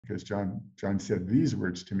because John said these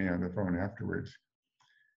words to me on the phone afterwards.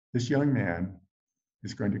 This young man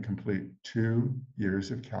is going to complete 2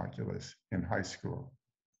 years of calculus in high school.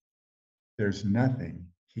 There's nothing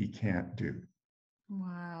he can't do.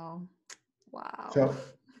 Wow. Wow. So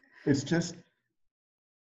it's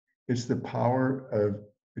the power of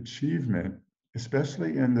achievement,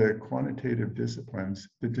 especially in the quantitative disciplines,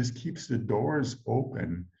 that just keeps the doors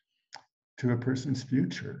open to a person's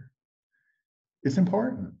future. It's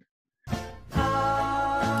important.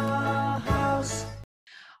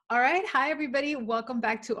 All right. Hi, everybody. Welcome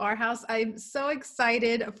back to our house. I'm so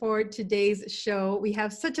excited for today's show. We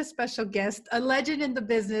have such a special guest, a legend in the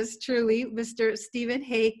business, truly, Mr. Stephen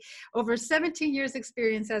Hake. Over 17 years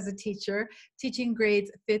experience as a teacher, teaching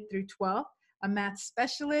grades 5th through 12th, a math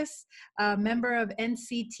specialist, a member of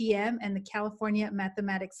NCTM and the California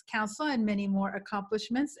Mathematics Council, and many more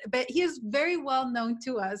accomplishments. But he is very well known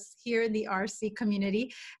to us here in the RC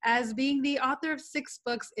community as being the author of 6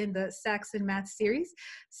 books in the Saxon Math series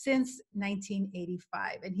since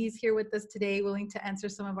 1985. And he's here with us today, willing to answer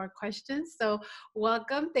some of our questions. So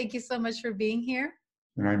welcome. Thank you so much for being here.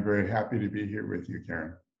 And I'm very happy to be here with you,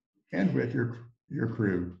 Karen, and with your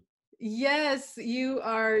crew. Yes, you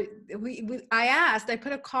are. I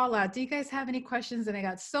put a call out. Do you guys have any questions? And I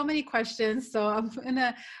got so many questions. So I'm going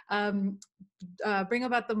to bring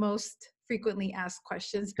about the most frequently asked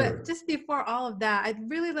questions. But Sure. Just before all of that, I'd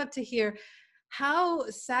really love to hear how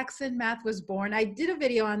Saxon Math was born. I did a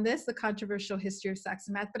video on this, the controversial history of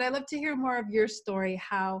Saxon Math, but I'd love to hear more of your story,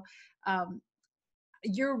 how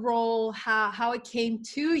your role, how it came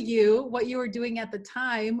to you, what you were doing at the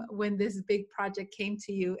time when this big project came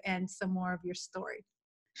to you, and some more of your story.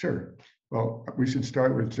 Sure. Well, we should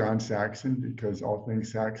start with John Saxon because all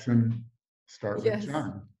things Saxon start with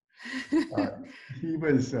John. He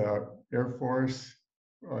was Air Force,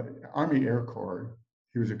 Army Air Corps.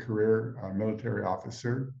 He was a career military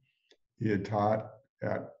officer. He had taught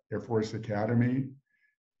at Air Force Academy.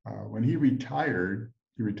 When he retired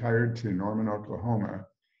to Norman, Oklahoma,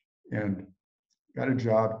 and got a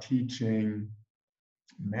job teaching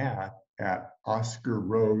math at Oscar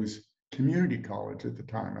Rose Community College at the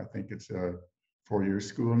time. I think it's a 4-year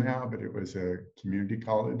school now, but it was a community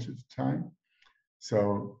college at the time.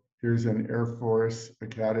 So here's an Air Force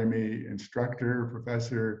Academy instructor,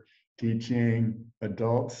 professor, teaching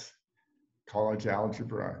adults college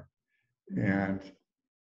algebra. And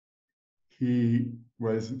he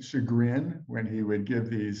was chagrined when he would give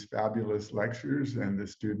these fabulous lectures and the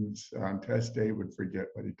students on test day would forget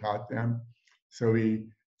what he taught them. So he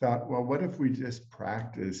thought, well, what if we just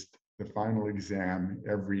practiced the final exam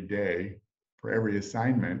every day for every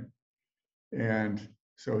assignment? And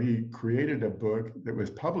so he created a book that was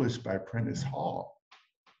published by Prentice Hall.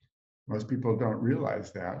 Most people don't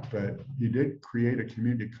realize that, but he did create a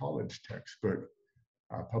community college textbook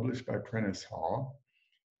published by Prentice Hall,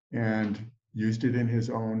 and used it in his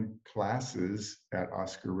own classes at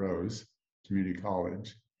Oscar Rose Community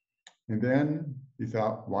College. And then he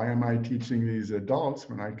thought, why am I teaching these adults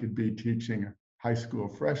when I could be teaching high school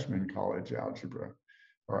freshmen college algebra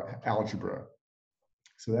or algebra?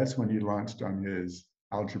 So that's when he launched on his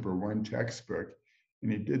Algebra 1 textbook.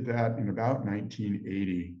 And he did that in about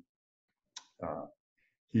 1980.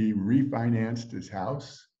 He refinanced his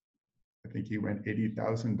house. I think he went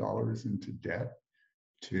 $80,000 into debt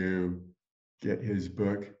to get his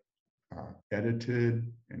book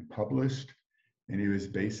edited and published. And he was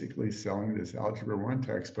basically selling this Algebra 1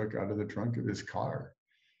 textbook out of the trunk of his car.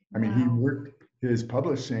 I mean, he worked his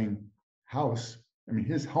publishing house. I mean,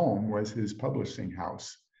 his home was his publishing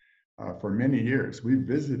house for many years. We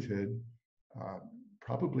visited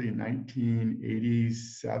probably in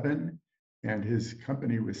 1987, and his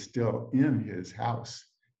company was still in his house.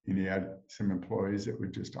 And he had some employees that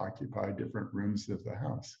would just occupy different rooms of the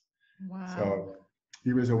house. Wow. So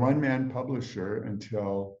he was a one-man publisher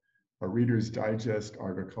until a Reader's Digest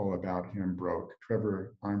article about him broke.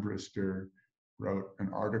 Trevor Armbruster wrote an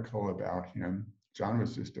article about him. John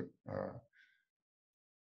was just a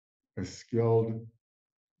skilled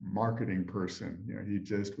marketing person. You know, he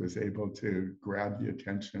just was able to grab the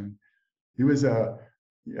attention. He was a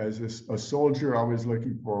soldier always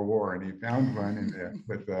looking for a war, and he found one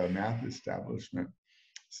with the math establishment.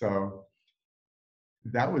 So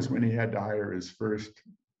that was when he had to hire his first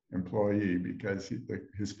employee because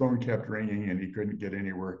his phone kept ringing and he couldn't get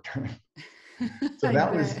any work done. So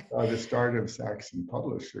that was the start of Saxon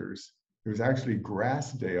Publishers. It was actually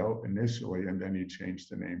Grassdale initially, and then he changed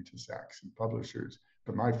the name to Saxon Publishers.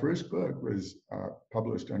 But my first book was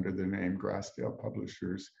published under the name Grassdale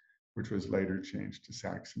Publishers, which was later changed to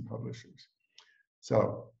Saxon Publishers.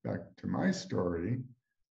 So back to my story,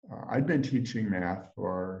 I'd been teaching math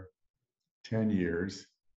for 10 years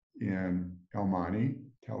in El Monte,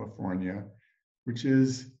 California, which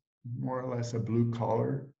is more or less a blue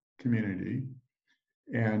collar community.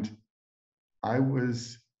 And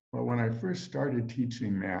when I first started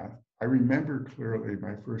teaching math, I remember clearly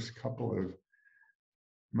my first couple of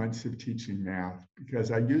months of teaching math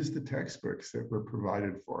because I used the textbooks that were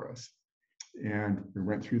provided for us. And we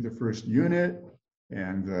went through the first unit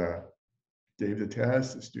and gave the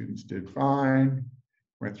test. The students did fine.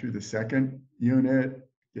 Went through the second unit,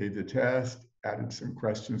 gave the test, added some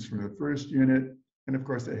questions from the first unit. And of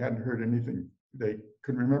course, they hadn't heard anything. They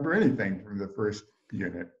couldn't remember anything from the first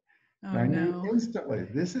unit. And Oh I knew no. instantly,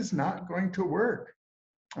 this is not going to work.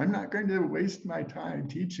 I'm not going to waste my time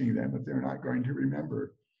teaching them if they're not going to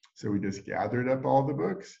remember. So we just gathered up all the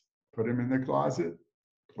books, put them in the closet,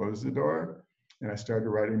 closed the door, and I started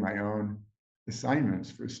writing my own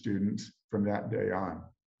assignments for students from that day on.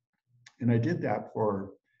 And I did that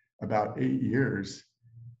for about 8 years.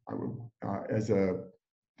 As a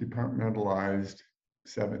departmentalized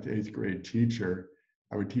 7th, 8th grade teacher,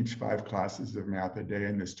 I would teach 5 classes of math a day,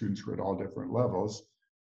 and the students were at all different levels,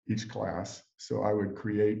 each class. So I would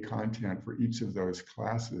create content for each of those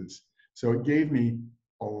classes. So it gave me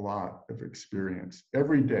a lot of experience.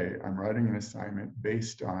 Every day I'm writing an assignment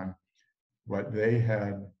based on what they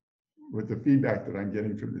had, with the feedback that I'm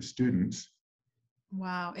getting from the students.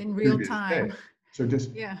 Wow, in real Previous day. time. So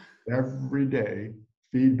just Yeah. every day,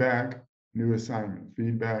 feedback, new assignment,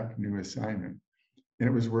 feedback, new assignment. And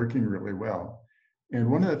it was working really well.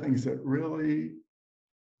 And one of the things that really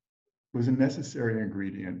was a necessary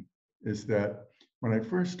ingredient is that when I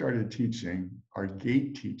first started teaching, our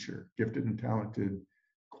GATE teacher, gifted and talented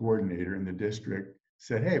coordinator in the district,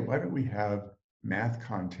 said, hey, why don't we have math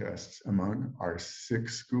contests among our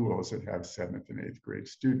 6 schools that have 7th and 8th grade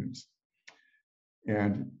students?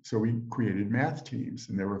 And so we created math teams,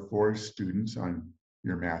 and there were 4 students on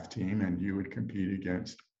your math team, and you would compete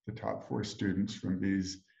against the top 4 students from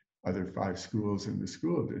these other 5 schools in the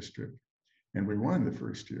school district. And we won the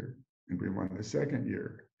first year, and we won the second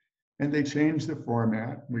year. And they changed the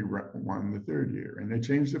format. We won the third year, and they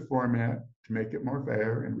changed the format to make it more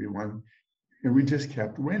fair, and we won, and we just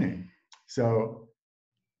kept winning. So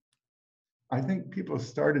I think people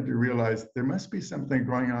started to realize there must be something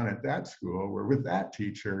going on at that school where with that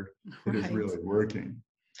teacher, it is really working.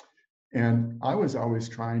 And I was always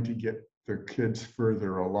trying to get the kids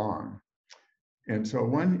further along. And so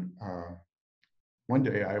one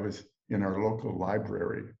day I was in our local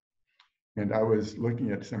library, and I was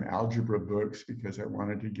looking at some algebra books because I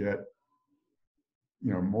wanted to get,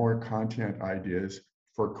 more content ideas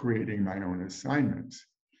for creating my own assignments.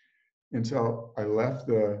 And so I left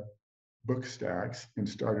the book stacks and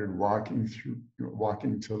started walking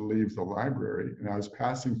to leave the library. And I was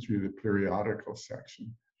passing through the periodical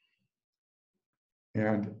section.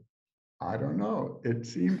 And I don't know, it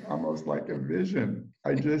seemed almost like a vision.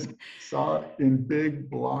 I just saw in big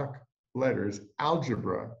block letters,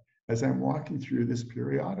 algebra, as I'm walking through this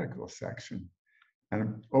periodical section. And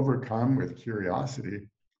I'm overcome with curiosity.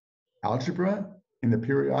 Algebra in the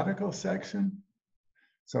periodical section?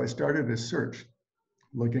 So I started a search,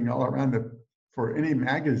 looking all around for any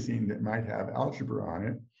magazine that might have algebra on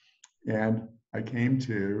it. And I came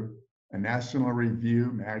to a National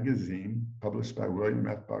Review magazine published by William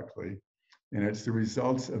F. Buckley. And it's the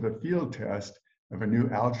results of a field test of a new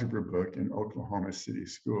algebra book in Oklahoma City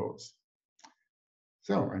schools.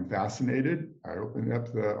 So I'm fascinated. I opened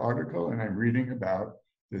up the article and I'm reading about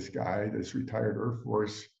this guy, this retired Air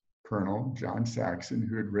Force Colonel, John Saxon,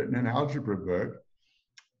 who had written an algebra book.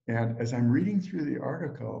 And as I'm reading through the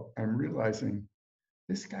article, I'm realizing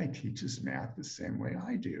this guy teaches math the same way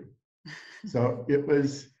I do. So it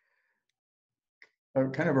was a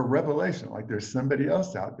kind of a revelation, like there's somebody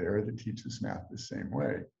else out there that teaches math the same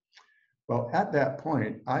way. Well, at that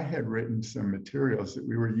point, I had written some materials that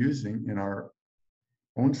we were using in our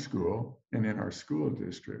own school and in our school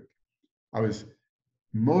district. I was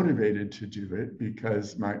motivated to do it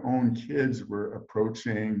because my own kids were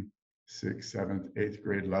approaching 6th, 7th, 8th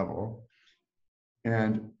grade level.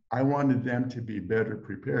 And I wanted them to be better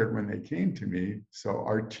prepared when they came to me so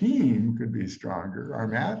our team could be stronger, our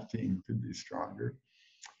math team could be stronger.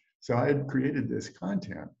 So I had created this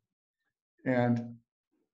content. And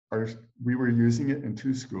we were using it in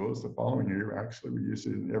 2 schools. The following year, actually, we used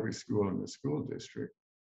it in every school in the school district.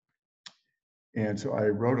 And so I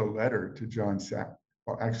wrote a letter to John Saxon.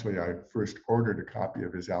 Well, actually, I first ordered a copy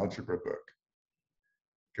of his algebra book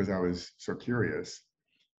because I was so curious.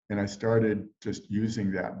 And I started just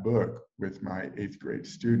using that book with my 8th grade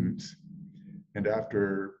students. And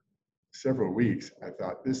after several weeks, I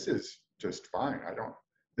thought, this is just fine.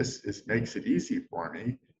 Makes it easy for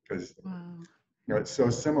me because Wow. it's so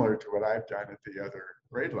similar to what I've done at the other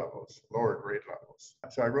grade levels, lower grade levels.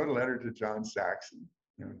 So I wrote a letter to John Saxon.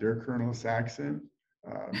 Dear Colonel Saxon,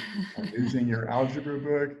 I'm using your algebra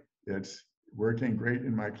book. It's working great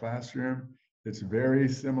in my classroom. It's very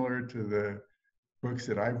similar to the books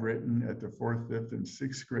that I've written at the 4th, 5th, and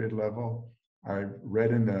 6th grade level. I've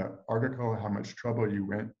read in the article how much trouble you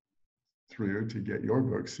went through to get your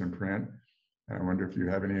books in print. And I wonder if you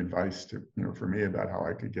have any advice for me about how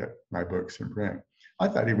I could get my books in print. I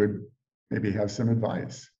thought he would maybe have some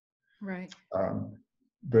advice. Right.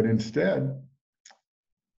 But instead,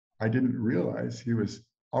 I didn't realize he was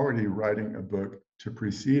already writing a book to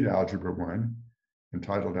precede Algebra 1,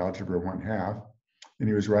 entitled Algebra 1/2. And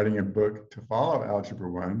he was writing a book to follow Algebra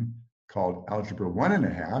 1 called Algebra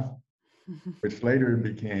 1.5, which later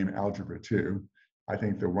became Algebra 2. I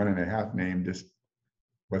think the 1.5 name just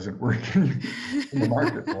wasn't working in the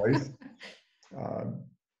marketplace.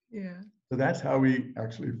 Yeah. So that's how we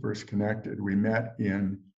actually first connected. We met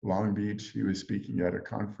in Long Beach. He was speaking at a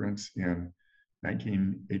conference in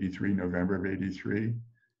 1983, November of 83.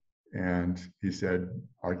 And he said,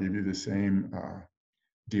 I'll give you the same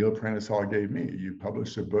deal Prentice Hall gave me. You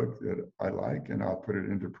publish a book that I like and I'll put it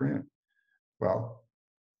into print. Well,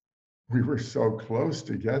 we were so close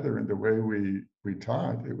together in the way we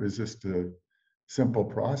taught. It was just a simple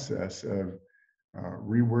process of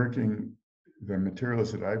reworking the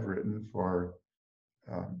materials that I've written for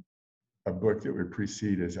a book that would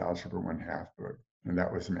precede his Algebra 1/2 book. And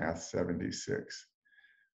that was Math 76,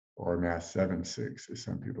 or Math 7.6, as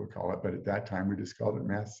some people call it. But at that time, we just called it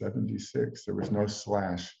Math 76. There was no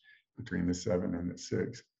slash between the 7 and the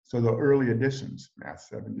 6. So the early editions, Math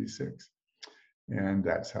 76. And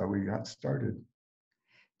that's how we got started.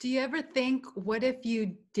 Do you ever think, what if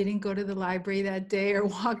you didn't go to the library that day or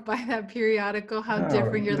walk by that periodical, how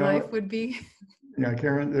different your life would be? Yeah,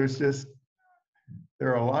 Karen, there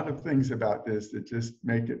are a lot of things about this that just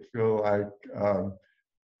make it feel like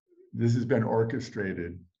this has been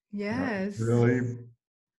orchestrated. Yes. Really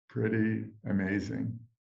pretty amazing.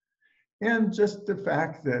 And just the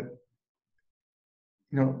fact that,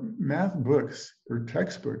 math books or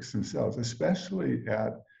textbooks themselves, especially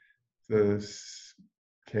at the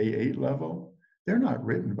K-8 level, they're not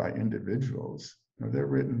written by individuals. They're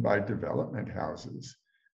written by development houses.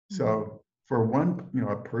 So for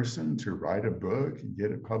a person to write a book and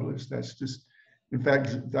get it published, in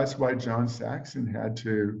fact, that's why John Saxon had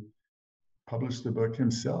to publish the book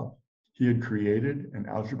himself. He had created an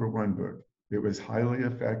Algebra 1 book. It was highly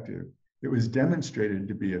effective. It was demonstrated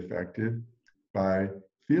to be effective by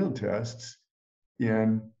field tests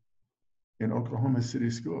in Oklahoma City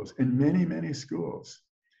schools, in many, many schools.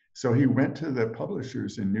 So he went to the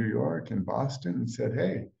publishers in New York and Boston and said,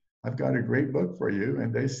 hey, I've got a great book for you.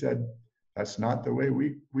 And they said, that's not the way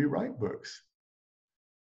we write books.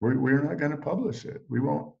 We're not going to publish it. We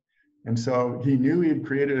won't. And so he knew he had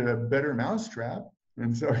created a better mousetrap.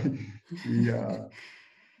 And so he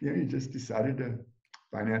just decided to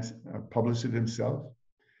publish it himself.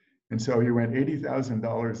 And so he went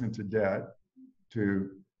 $80,000 into debt to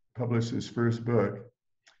publish his first book.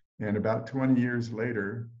 And about 20 years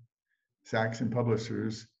later, Saxon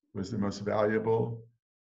Publishers was the most valuable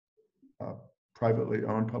privately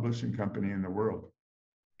owned publishing company in the world.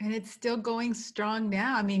 And it's still going strong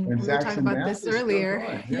now. I mean, And we were talking Saxon about Math this is still earlier.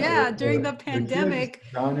 going. Yeah, during the kids, pandemic.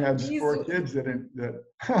 John had these 4 kids that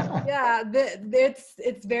Yeah,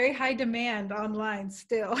 it's very high demand online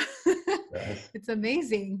still. Yes. It's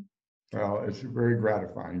amazing. Well, it's very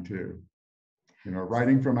gratifying too.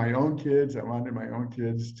 Writing for my own kids, I wanted my own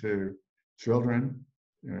kids to children,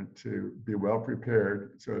 to be well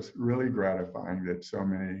prepared. So it's really gratifying that so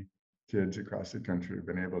many kids across the country have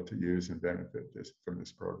been able to use and benefit from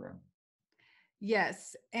this program.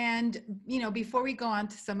 Yes. And, before we go on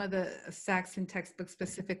to some of the Saxon textbook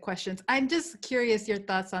specific questions, I'm just curious your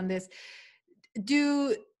thoughts on this.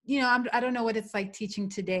 I don't know what it's like teaching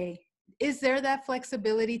today. Is there that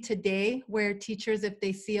flexibility today where teachers, if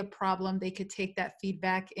they see a problem, they could take that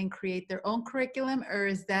feedback and create their own curriculum? Or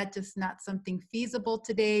is that just not something feasible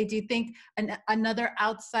today? Do you think another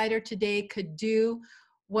outsider today could do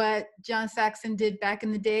what John Saxon did back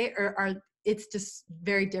in the day, or it's just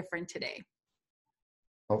very different today?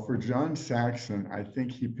 Well, for John Saxon, I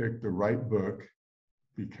think he picked the right book,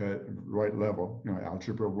 right level,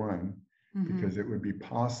 Algebra 1, because it would be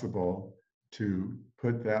possible to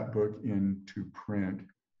put that book into print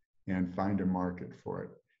and find a market for it.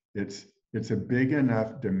 It's a big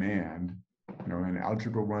enough demand. An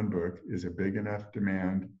Algebra 1 book is a big enough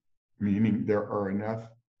demand, meaning there are enough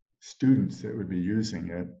students that would be using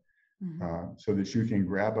it, Mhm. so that you can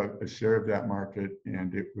grab a share of that market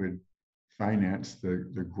and it would finance the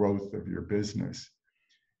growth of your business.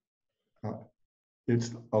 Uh,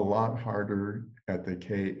 it's a lot harder at the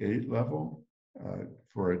K-8 level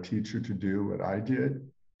for a teacher to do what I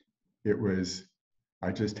did.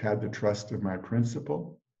 I just had the trust of my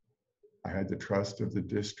principal. I had the trust of the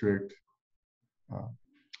district uh,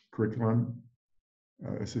 curriculum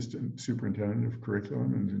assistant superintendent of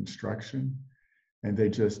curriculum and instruction. And they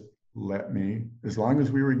just let me, as long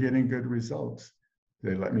as we were getting good results,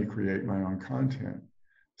 they let me create my own content.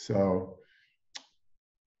 So,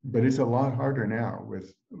 but it's a lot harder now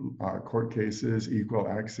with court cases, equal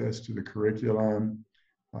access to the curriculum.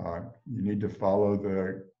 You need to follow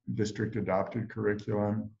the district adopted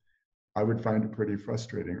curriculum. I would find it pretty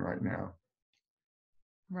frustrating right now.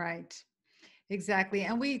 Right. Exactly.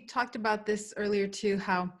 And we talked about this earlier too,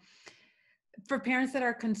 how for parents that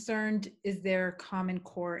are concerned, is there Common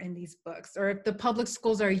Core in these books? Or if the public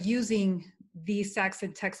schools are using these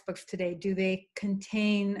Saxon textbooks today, do they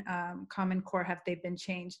contain Common Core? Have they been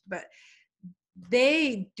changed? But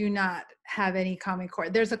they do not have any Common Core.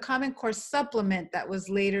 There's a Common Core supplement that was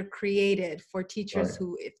later created for teachers Right.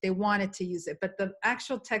 who, if they wanted to use it, but the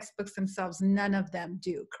actual textbooks themselves, none of them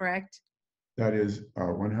do, correct? That is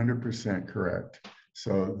 100% correct.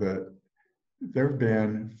 So there have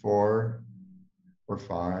been 4 or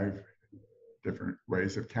 5 different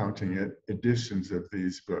ways of counting it, editions of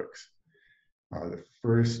these books. The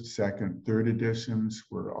first, second, third editions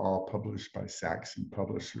were all published by Saxon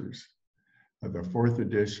publishers. The 4th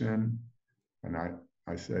edition, and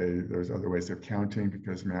I say there's other ways of counting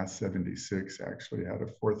because Math 76 actually had a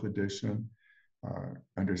 4th edition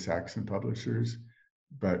under Saxon publishers.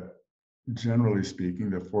 But generally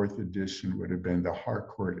speaking, the 4th edition would have been the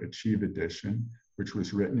Harcourt Achieve edition, which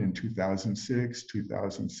was written in 2006,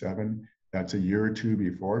 2007. That's a year or 2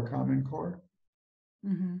 before Common Core.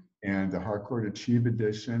 Mm-hmm. And the Harcourt Achieve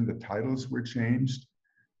edition, the titles were changed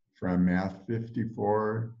from Math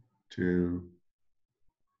 54 to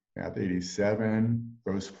Math 87.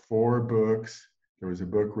 Those 4 books, there was a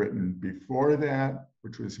book written before that,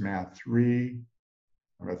 which was Math 3,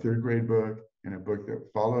 a 3rd grade book, and a book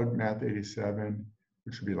that followed Math 87,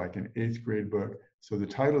 which would be like an 8th grade book. So the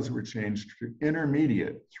titles were changed to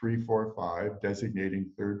Intermediate 3, 4, 5,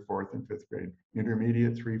 designating 3rd, 4th, and 5th grade.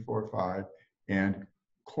 Intermediate 3, 4, 5, and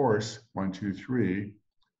Course 1, 2, 3,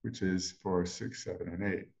 which is for 6, 7,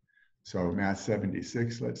 and 8. So Math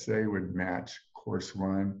 76, let's say, would match Course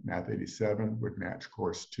 1. Math 87 would match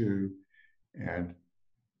Course 2. And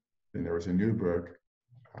then there was a new book,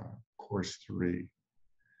 Course 3.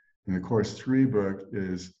 And the Course 3 book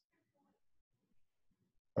is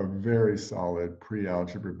a very solid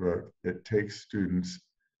pre-algebra book. It takes students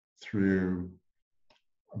through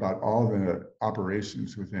about all the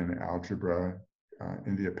operations within algebra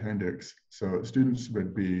in the appendix. So students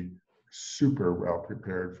would be super well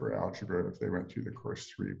prepared for algebra if they went through the Course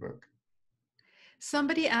 3 book.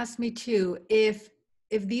 Somebody asked me too, if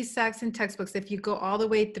these Saxon textbooks, if you go all the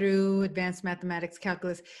way through advanced mathematics,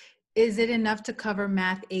 calculus, is it enough to cover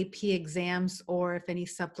math AP exams, or if any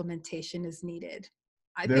supplementation is needed?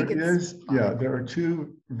 I think it's fine. There are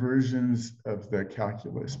 2 versions of the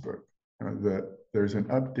calculus book. There's an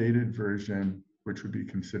updated version, which would be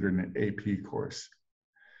considered an AP course.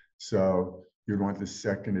 So you'd want the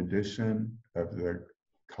 2nd edition of the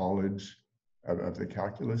college of the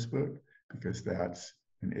calculus book, because that's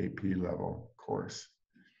an AP level course.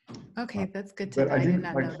 Okay, that's good to But know. I I did didn't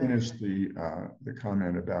not quite know that. finish the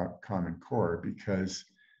comment about Common Core, because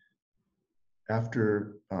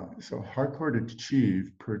after, so Harcourt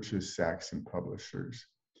Achieve purchased Saxon publishers,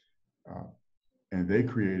 and they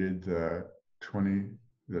created the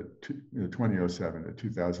 2007, the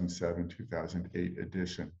 2007, 2008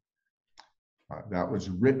 edition. That was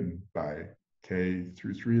written by K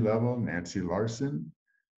through 3 level, Nancy Larson,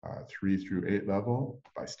 3 through 8 level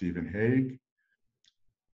by Stephen Hake.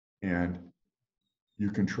 And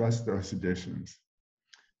you can trust those editions.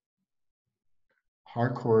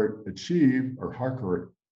 Harcourt Achieve, or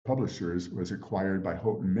Harcourt Publishers, was acquired by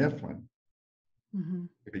Houghton Mifflin. Mm-hmm.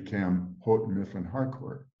 It became Houghton Mifflin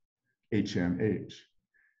Harcourt, HMH.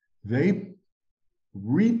 They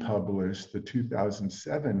republished the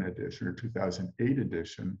 2007 edition or 2008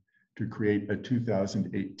 edition to create a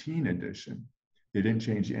 2018 edition. They didn't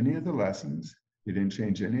change any of the lessons. They didn't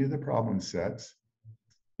change any of the problem sets.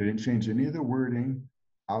 They didn't change any of the wording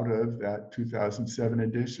out of that 2007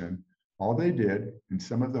 edition. All they did, in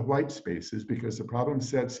some of the white spaces, because the problem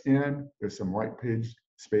sets in, there's some white page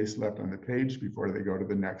space left on the page before they go to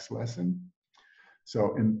the next lesson.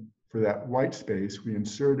 So in for that white space, we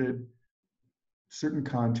inserted certain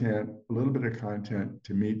content, a little bit of content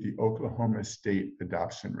to meet the Oklahoma State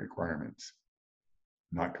adoption requirements.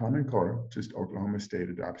 Not Common Core, just Oklahoma State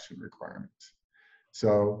adoption requirements.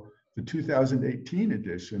 So the 2018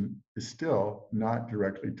 edition is still not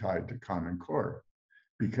directly tied to Common Core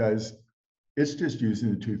because it's just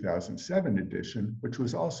using the 2007 edition,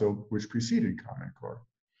 which preceded Common Core.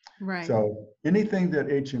 Right. So anything that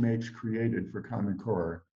HMH created for Common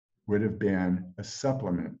Core would have been a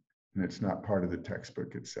supplement, and it's not part of the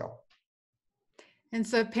textbook itself. And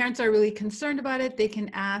so if parents are really concerned about it, they can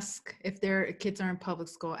ask if their kids are in public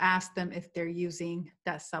school, ask them if they're using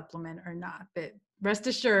that supplement or not. But rest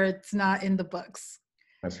assured, it's not in the books.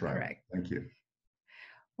 That's right. Correct. Thank you.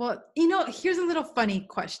 Well, here's a little funny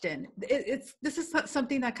question. This is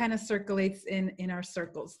something that kind of circulates in our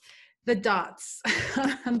circles. The dots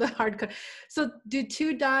on the hard copy. So do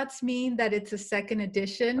 2 dots mean that it's a second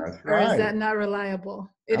edition? That's right. Or is right. that not reliable?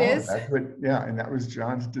 It is? And that was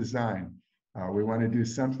John's design. We want to do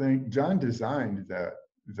something. John designed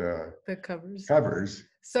the covers.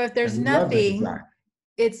 So if there's nothing,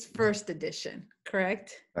 it's first edition,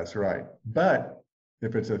 correct? That's right. But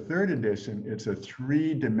if it's a 3rd edition, it's a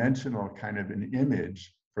 3-dimensional kind of an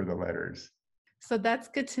image for the letters. So that's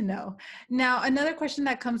good to know. Now, another question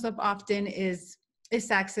that comes up often is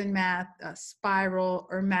Saxon Math a spiral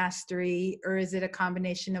or mastery, or is it a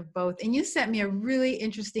combination of both? And you sent me a really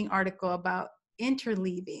interesting article about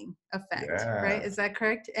interleaving effect, right? Is that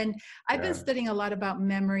correct? And I've been studying a lot about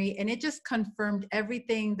memory, and it just confirmed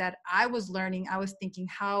everything that I was learning. I was thinking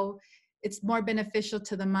how it's more beneficial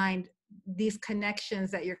to the mind, these connections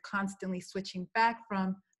that you're constantly switching back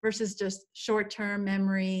from versus just short-term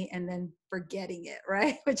memory and then forgetting it,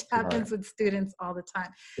 right? Which happens with students all the time.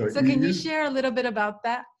 So can you share a little bit about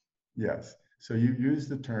that? Yes. So you use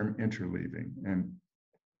the term interleaving,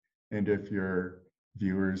 and if your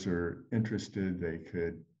viewers are interested, they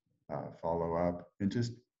could follow up and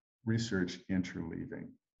just research interleaving.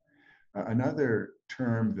 Another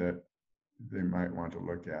term that they might want to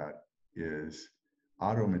look at is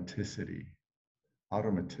automaticity.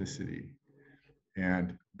 Automaticity.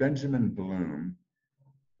 And Benjamin Bloom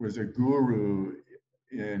was a guru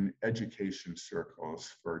in education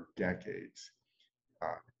circles for decades.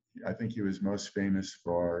 I think he was most famous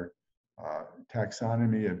for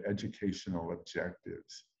taxonomy of educational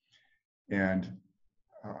objectives. And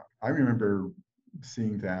I remember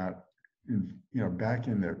seeing that back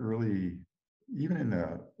in the early, even in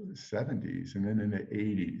the 70s and then in the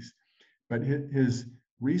 80s. But his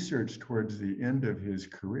research towards the end of his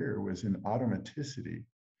career was in automaticity.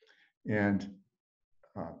 And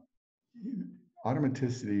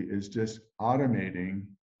automaticity is just automating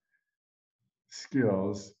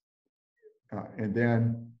skills and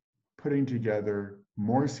then putting together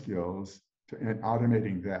more skills and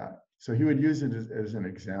automating that. So he would use it as an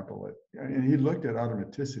example. And he looked at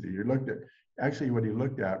automaticity. What he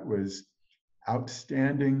looked at was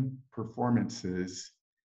outstanding performances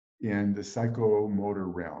in the psychomotor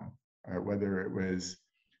realm, whether it was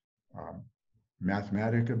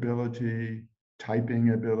mathematic ability,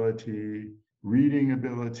 typing ability, reading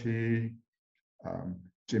ability,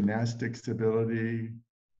 gymnastics ability,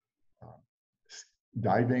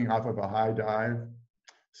 diving off of a high dive.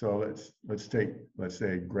 So let's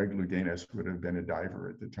say Greg Louganis would have been a diver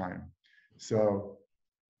at the time. So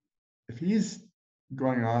if he's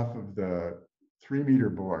going off of the 3-meter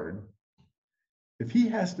board, if he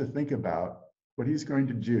has to think about what he's going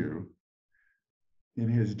to do in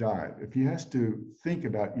his dive, if he has to think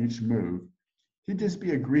about each move, he'd just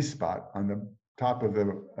be a grease spot on the top of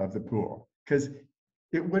the pool because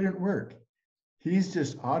it wouldn't work. He's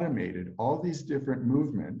just automated all these different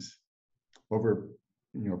movements over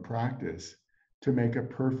practice to make a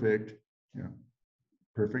perfect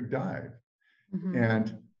dive. Mm-hmm.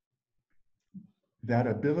 And that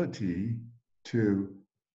ability to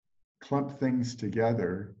clump things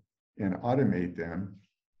together and automate them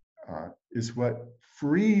is what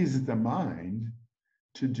frees the mind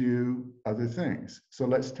to do other things. So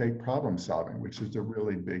let's take problem solving, which is a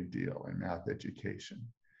really big deal in math education.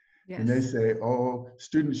 Yes. And they say,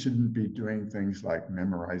 students shouldn't be doing things like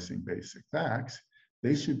memorizing basic facts.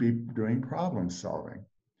 They should be doing problem solving.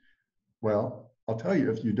 Well, I'll tell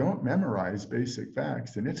you, if you don't memorize basic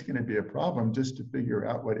facts, then it's going to be a problem just to figure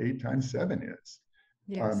out what 8 times 7 is.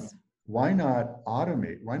 Yes. Why not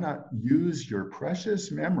automate? Why not use your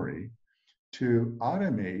precious memory to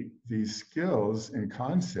automate these skills and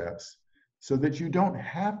concepts so that you don't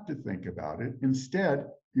have to think about it? Instead,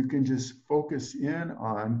 you can just focus in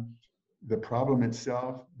on the problem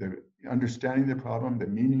itself, the understanding the problem, the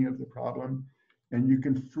meaning of the problem, And you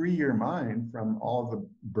can free your mind from all the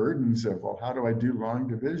burdens of, well, how do I do long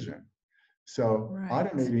division? So Right.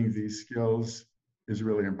 automating these skills is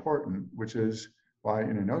really important, which is why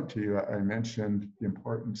in a note to you, I mentioned the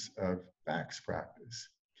importance of facts practice.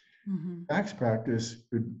 Mm-hmm. Facts practice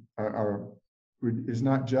is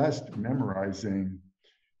not just memorizing,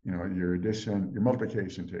 your addition, your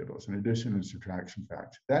multiplication tables and addition and subtraction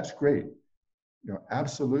facts. That's great.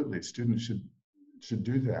 Absolutely, students should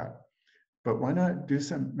do that. But why not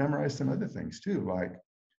memorize some other things too, like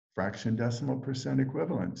fraction decimal percent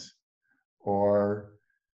equivalence or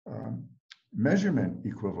measurement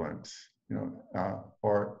equivalence,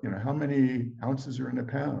 or how many ounces are in a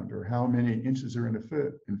pound, or how many inches are in a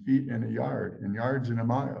foot, and feet in a yard, and yards in a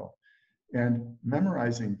mile. And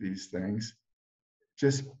memorizing these things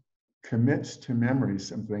just commits to memory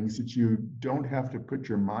some things that you don't have to put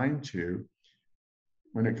your mind to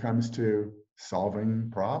when it comes to solving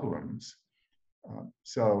problems.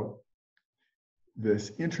 So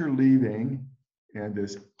this interleaving and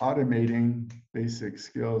this automating basic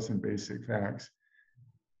skills and basic facts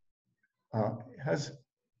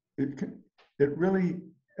it really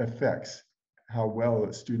affects how well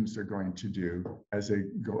the students are going to do as they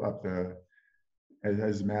go up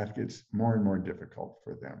as math gets more and more difficult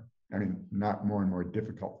for them. I mean, not more and more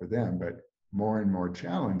difficult for them, but more and more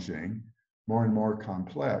challenging, more and more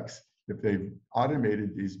complex. If they've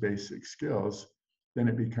automated these basic skills, then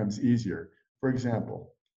it becomes easier. For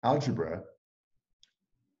example, algebra.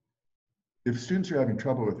 If students are having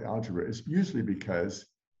trouble with algebra, it's usually because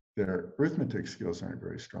their arithmetic skills aren't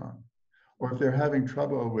very strong. Or if they're having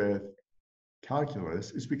trouble with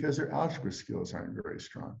calculus, it's because their algebra skills aren't very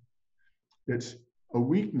strong. It's a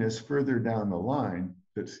weakness further down the line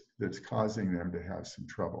that's causing them to have some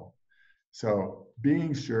trouble. So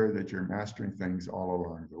being sure that you're mastering things all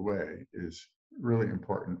along the way is really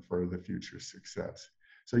important for the future success.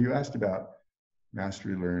 So you asked about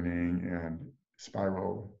mastery learning and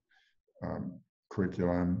spiral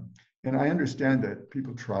curriculum. And I understand that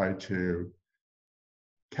people try to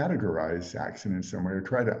categorize Saxon in some way or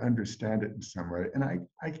try to understand it in some way. And I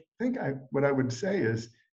think what I would say is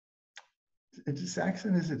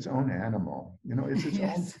Saxon is its own animal. It's its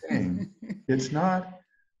own thing. It's not,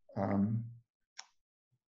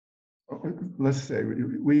 let's say,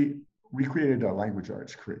 we created a language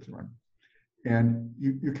arts curriculum. And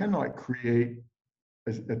you kind of like create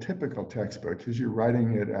a typical textbook because you're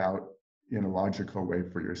writing it out in a logical way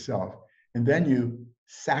for yourself. And then you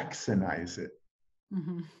Saxonize it.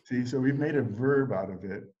 Mm-hmm. See, so we've made a verb out of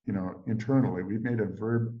it, internally. We've made a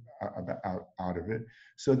verb out of it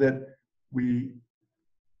so that we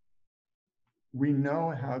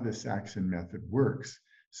know how the Saxon method works.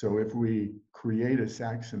 So if we create a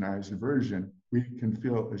Saxonized version, we can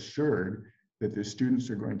feel assured that the students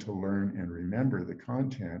are going to learn and remember the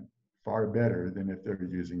content far better than if they're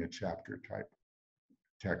using a chapter type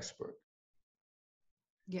textbook.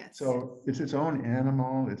 Yes. So it's its own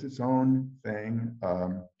animal, it's its own thing.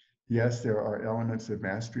 Yes, there are elements of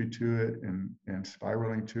mastery to it and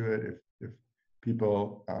spiraling to it if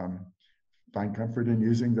people find comfort in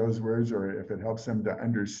using those words, or if it helps them to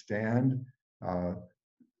understand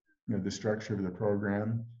the structure of the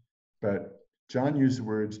program. But John used the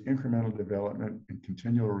words incremental development and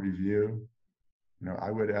continual review.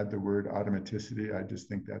 I would add the word automaticity. I just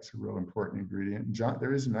think that's a real important ingredient.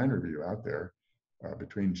 There is an interview out there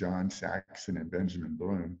between John Saxon and Benjamin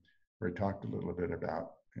Bloom, where he talked a little bit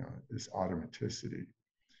about this automaticity.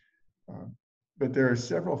 But there are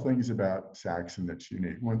several things about Saxon that's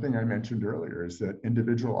unique. One thing I mentioned earlier is that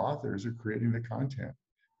individual authors are creating the content.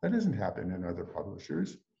 That doesn't happen in other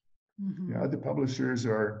publishers. Mm-hmm. Other publishers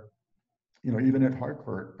are, even at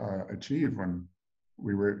Harcourt, Achieve, when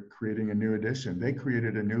we were creating a new edition, they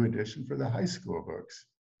created a new edition for the high school books.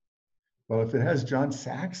 Well, if it has John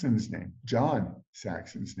Saxon's name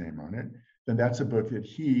on it, then that's a book that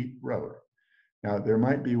he wrote. Now, there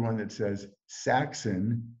might be one that says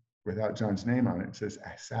Saxon without John's name on it. It says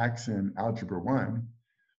Saxon Algebra 1.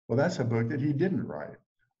 Well, that's a book that he didn't write.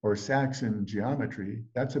 Or Saxon Geometry,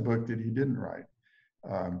 that's a book that he didn't write.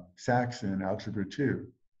 Saxon Algebra 2.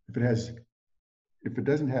 If it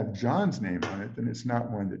doesn't have John's name on it, then it's not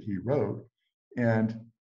one that he wrote. And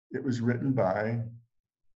it was written by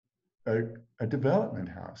a development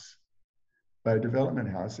house. By a development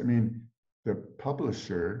house, I mean, the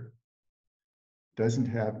publisher doesn't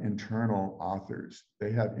have internal authors.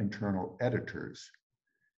 They have internal editors.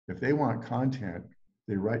 If they want content,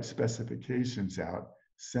 they write specifications out,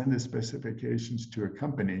 send the specifications to a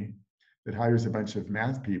company that hires a bunch of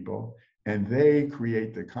math people, and they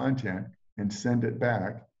create the content and send it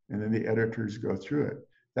back, and then the editors go through it.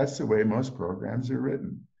 that's the way most programs are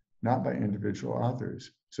written, not by individual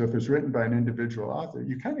authors. So if it's written by an individual author,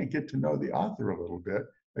 you kind of get to know the author a little bit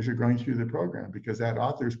as you're going through the program, because that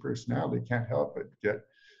author's personality can't help but get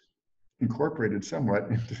incorporated somewhat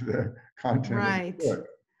into the content of the Right. book.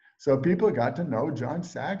 So people got to know John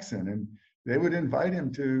Saxon, and they would invite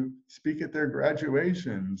him to speak at their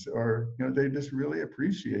graduations, or they just really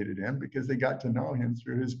appreciated him because they got to know him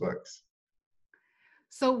through his books.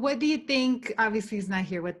 So what do you think, obviously he's not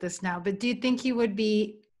here with us now, but do you think he would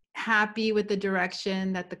be happy with the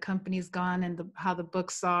direction that the company's gone and how the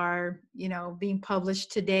books are, being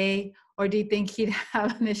published today? Or do you think he'd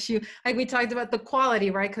have an issue? Like we talked about the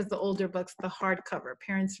quality, right? Because the older books, the hardcover,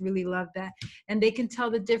 parents really love that. And they can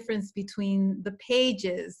tell the difference between the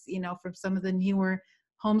pages, from some of the newer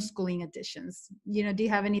homeschooling editions. Do you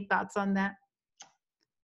have any thoughts on that?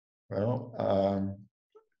 Well,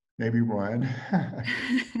 maybe one.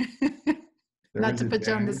 Not to put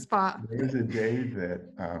you on the spot. There was a day that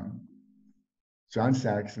John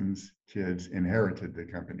Saxon's kids inherited the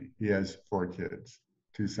company. He has 4 kids,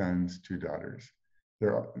 2 sons, 2 daughters.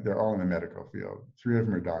 They're all in the medical field. 3 of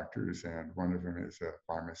them are doctors, and 1 of them is a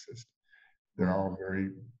pharmacist. They're all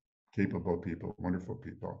very capable people, wonderful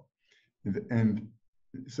people. And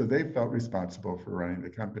so they felt responsible for running the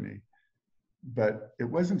company. But it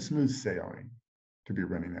wasn't smooth sailing to be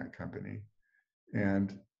running that company.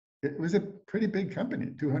 And it was a pretty big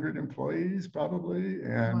company, 200 employees probably.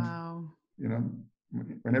 And, wow.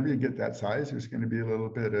 Whenever you get that size, there's going to be a little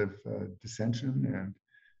bit of dissension. And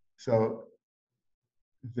so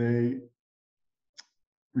they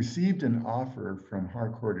received an offer from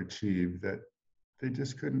Harcourt Achieve that they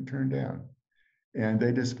just couldn't turn down. And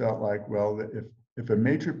they just felt like, well, if a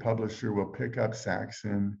major publisher will pick up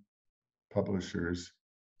Saxon publishers,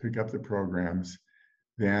 pick up the programs,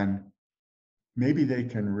 then maybe they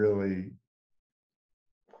can really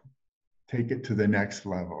take it to the next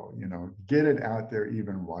level, get it out there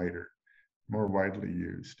even wider, more widely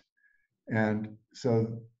used. And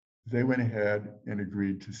so they went ahead and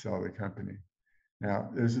agreed to sell the company. Now,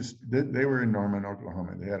 they were in Norman,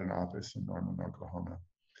 Oklahoma. They had an office in Norman, Oklahoma.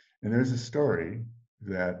 And there's a story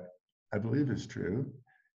that I believe is true,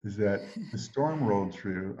 is that the storm rolled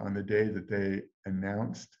through on the day that they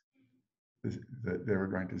announced that they were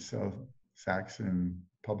going to sell Saxon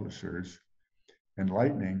publishers, and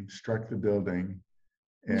lightning struck the building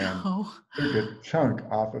and took a chunk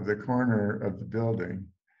off of the corner of the building.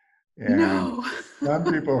 And some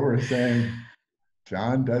people were saying,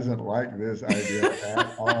 John doesn't like this idea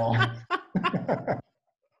at all.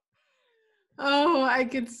 Oh, I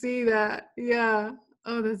could see that. Yeah.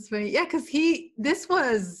 Oh, that's funny. Yeah, because this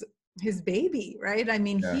was his baby, right? I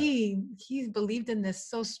mean, Yeah. he believed in this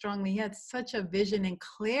so strongly. He had such a vision and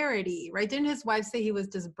clarity, right? Didn't his wife say he was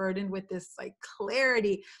just burdened with this like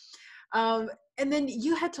clarity? And then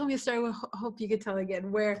you had told me a story, I hope you could tell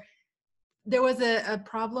again, where there was a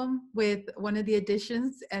problem with one of the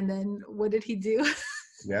editions, and then what did he do?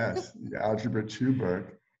 Yes, the Algebra 2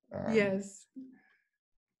 book. Yes.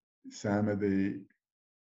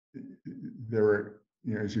 There were,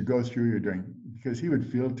 as you go through, because he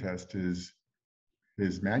would field test his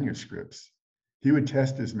manuscripts. He would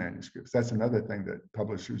test his manuscripts. That's another thing that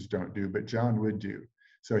publishers don't do, but John would do.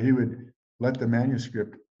 So he would let the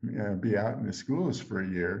manuscript be out in the schools for a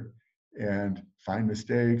year and find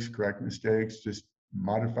mistakes, correct mistakes, just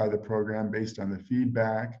modify the program based on the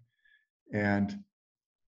feedback. And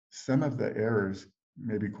some of the errors,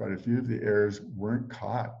 maybe quite a few of the errors, weren't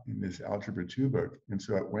caught in this Algebra 2 book. And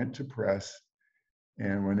so it went to press.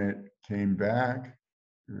 And when it came back,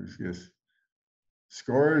 there was just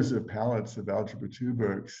scores of pallets of Algebra 2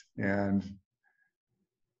 books, and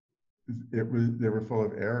they were full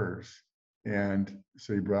of errors. And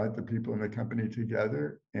so he brought the people in the company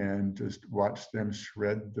together and just watched them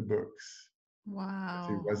shred the books. Wow.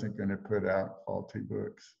 He wasn't going to put out faulty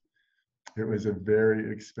books. It was a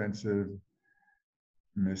very expensive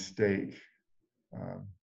mistake.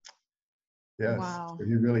 Yes, wow. So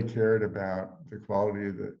he really cared about the quality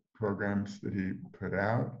of the programs that he put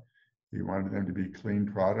out. He wanted them to be clean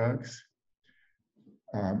products.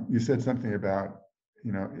 You said something about,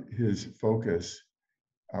 his focus.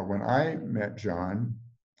 When I met John,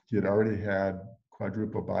 he had already had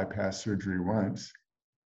quadruple bypass surgery once.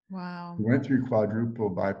 Wow. He went through quadruple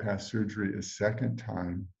bypass surgery a second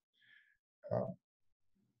time.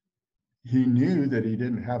 He knew that he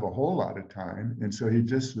didn't have a whole lot of time, and so he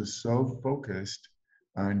just was so focused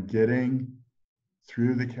on getting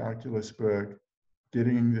through the calculus book,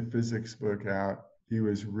 getting the physics book out. He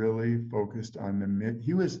was really focused on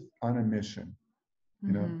he was on a mission,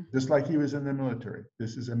 just like he was in the military.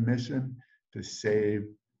 This is a mission to save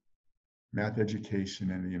math education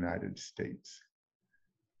in the United States.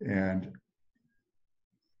 And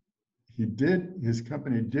his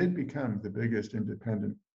company did become the biggest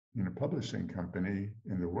independent publishing company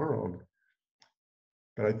in the world,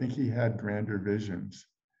 but I think he had grander visions.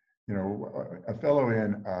 A fellow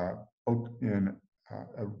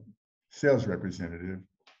a sales representative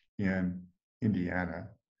in Indiana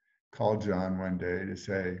called John one day to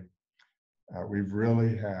say, we've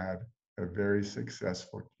really had a very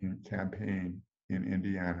successful campaign in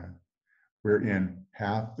Indiana. We're in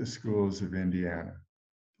half the schools of Indiana.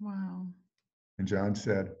 Wow. And John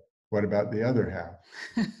said, what about the other half?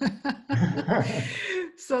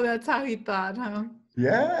 So that's how he thought, huh?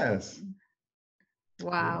 Yes.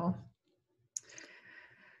 Wow.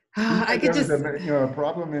 He I said could there was just, a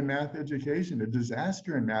problem in math education, a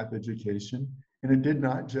disaster in math education, and it did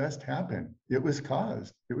not just happen. It was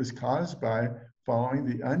caused by following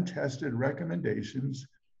the untested recommendations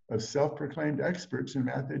of self-proclaimed experts in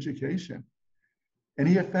math education. And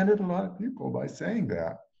he offended a lot of people by saying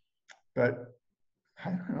that. But I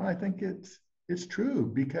don't know, I think it's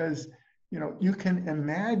true, because you can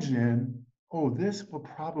imagine, oh, this will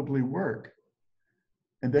probably work.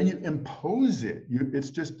 And then you impose it.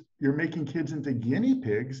 You're making kids into guinea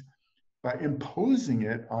pigs by imposing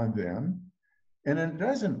it on them, and it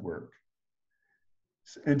doesn't work.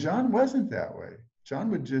 And John wasn't that way.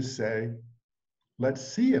 John would just say, let's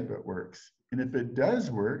see if it works. And if it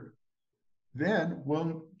does work, then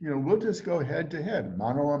we'll just go head to head.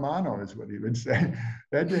 Mano a mano is what he would say,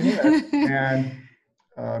 head to head.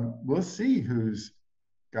 And we'll see who's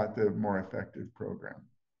got the more effective program.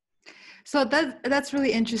 so that's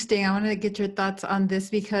really interesting. I want to get your thoughts on this,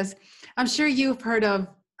 because I'm sure you've heard of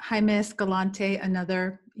Jaime Escalante,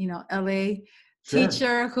 another, LA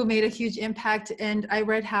teacher who made a huge impact. And I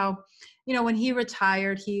read how, when he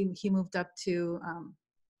retired, he moved up to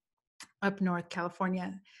up north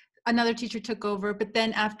California. Another teacher took over, but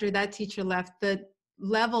then after that teacher left, the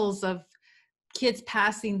levels of kids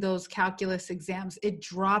passing those calculus exams, it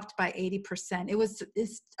dropped by 80%.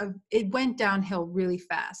 It went downhill really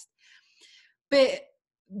fast. But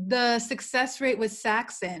the success rate with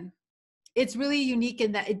Saxon, it's really unique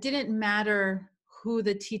in that it didn't matter who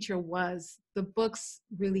the teacher was. The books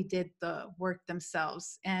really did the work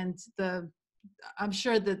themselves. And I'm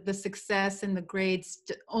sure that the success and the grades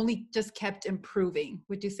only just kept improving.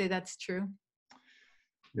 Would you say that's true?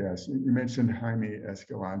 Yes, you mentioned Jaime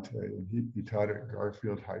Escalante, and he taught at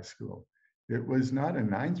Garfield High School. It was not a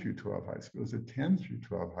 9 through 12 high school, it was a 10 through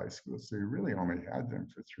 12 high school. So he really only had them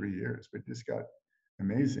for 3 years, but just got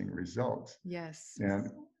amazing results. Yes. And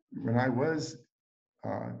when I was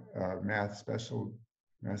a math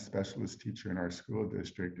specialist teacher in our school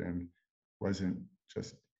district and wasn't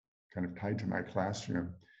just kind of tied to my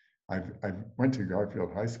classroom, I went to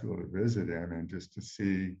Garfield High School to visit him and just to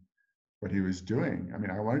see what he was doing. I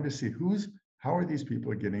mean, I wanted to see how are these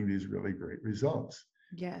people getting these really great results?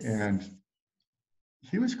 Yes. And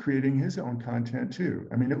he was creating his own content too.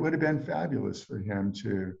 I mean, it would have been fabulous for him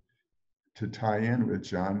to tie in with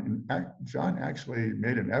John. And John actually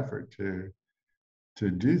made an effort to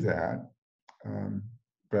do that.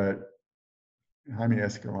 But Jaime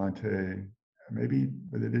Escalante, maybe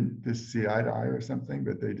they didn't just see eye to eye or something,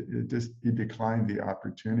 but he declined the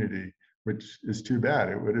opportunity, which is too bad.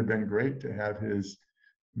 It would have been great to have his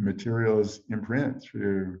materials in print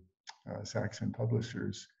through Saxon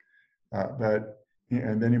publishers.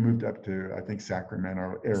 And then he moved up to, I think,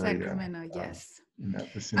 Sacramento area. Sacramento, yes. In that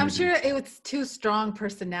vicinity. I'm sure it was two strong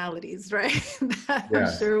personalities, right? That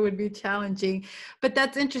Yes. I'm sure would be challenging. But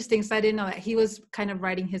that's interesting. So I didn't know that he was kind of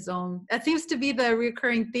writing his own. That seems to be the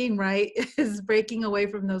recurring theme, right? Is breaking away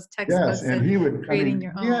from those textbooks. Yes, and he would creating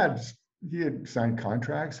your own. He had signed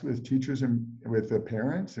contracts with teachers and with the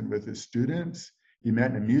parents and with his students. He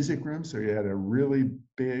met in a music room, so he had a really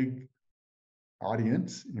big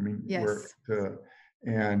audience. I mean, yes.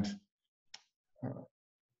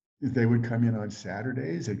 They would come in on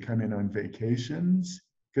Saturdays, they'd come in on vacations,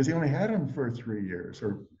 because he only had them for 3 years,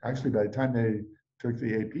 or actually by the time they took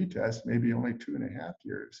the AP test, maybe only 2.5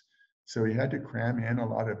 years. So he had to cram in a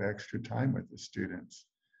lot of extra time with the students.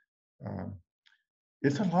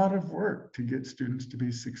 It's a lot of work to get students to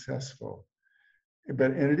be successful. And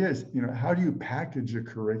it is, how do you package a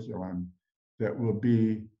curriculum that will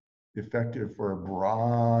be effective for a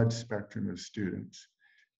broad spectrum of students?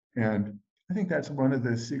 And I think that's one of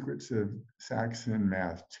the secrets of Saxon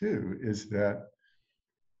math too, is that,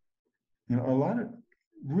 a lot of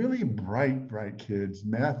really bright kids,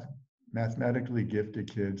 mathematically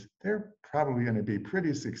gifted kids, they're probably going to be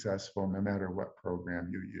pretty successful no matter what program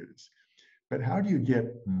you use. But how do you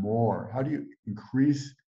get more? How do you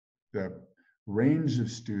increase the range of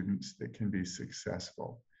students that can be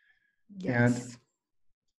successful. And Yes.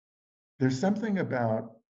 there's something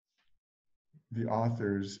about the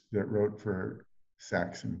authors that wrote for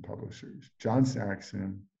Saxon publishers. John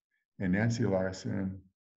Saxon and Nancy Larson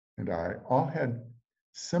and I all had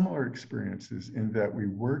similar experiences in that we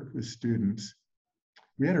worked with students.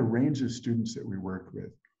 We had a range of students that we worked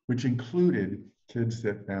with, which included kids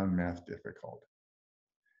that found math difficult.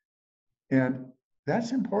 And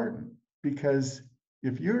that's important because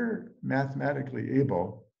if you're mathematically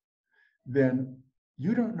able, then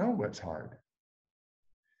you don't know what's hard.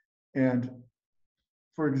 And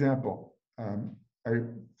for example, I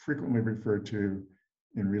frequently refer to,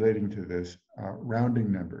 in relating to this,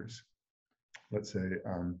 rounding numbers. Let's say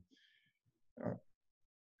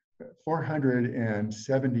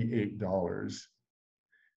 $478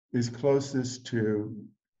 is closest to,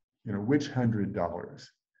 which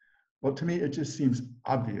 $100? Well, to me, it just seems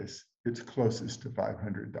obvious it's closest to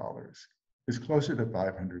 $500. It's closer to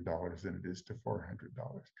 $500 than it is to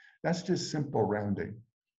 $400. That's just simple rounding.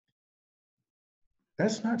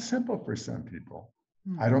 That's not simple for some people.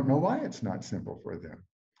 I don't know why it's not simple for them.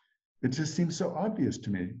 It just seems so obvious to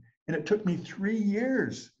me. And it took me 3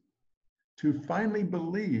 years to finally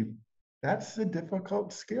believe that's a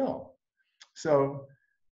difficult skill. So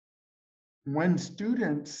when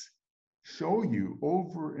students show you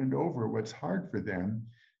over and over what's hard for them,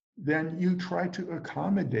 then you try to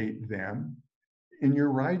accommodate them in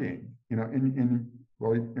your writing, in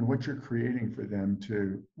what you're creating for them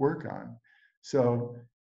to work on. So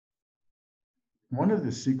one of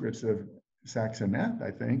the secrets of Saxon math,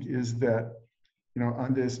 I think, is that,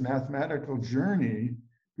 on this mathematical journey,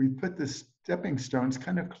 we put the stepping stones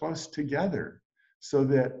kind of close together so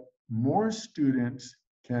that more students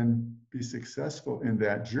can be successful in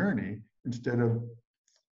that journey instead of,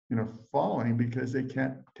 falling because they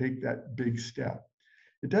can't take that big step.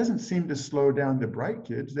 It doesn't seem to slow down the bright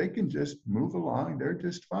kids. They can just move along. They're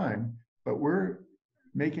just fine. But we're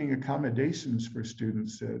making accommodations for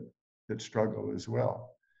students that struggle as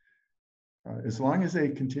well. As long as they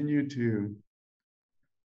continue to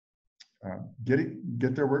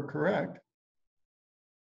get their work correct,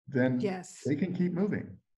 then Yes. they can keep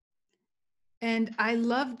moving. And I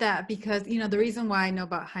love that because, the reason why I know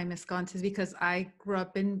about High Wisconsin is because I grew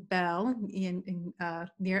up in Bell in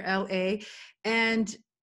near LA. And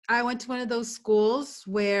I went to one of those schools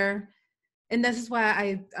where, and this is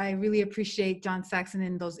why I really appreciate John Saxon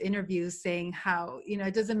in those interviews saying how,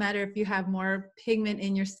 it doesn't matter if you have more pigment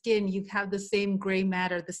in your skin, you have the same gray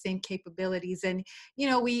matter, the same capabilities. And,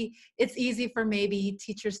 it's easy for maybe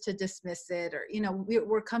teachers to dismiss it, or,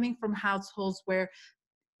 we're coming from households where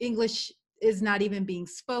English is not even being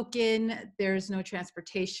spoken. There's no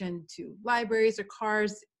transportation to libraries or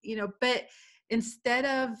cars, but instead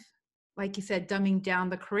of, like you said, dumbing down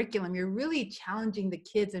the curriculum, you're really challenging the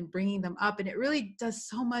kids and bringing them up. And it really does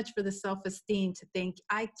so much for the self-esteem to think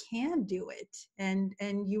I can do it, and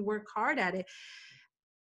you work hard at it.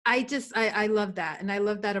 I love that. And I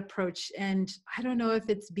love that approach. And I don't know if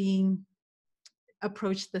it's being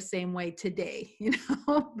approached the same way today,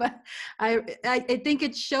 but I think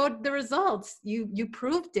it showed the results. You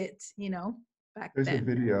proved it, back There's a then.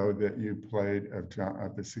 video that you played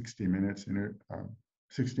of the 60 Minutes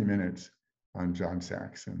 60 Minutes on John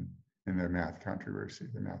Saxon and the math controversy,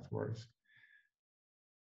 the math wars.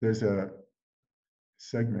 There's a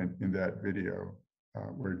segment in that video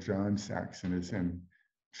where John Saxon is in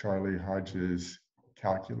Charlie Hodges'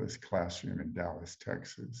 calculus classroom in Dallas,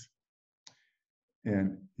 Texas.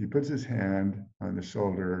 And he puts his hand on the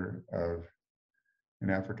shoulder of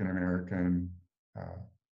an African-American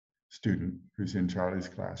student who's in Charlie's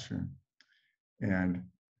classroom. And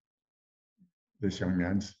this young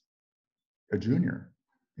man's a junior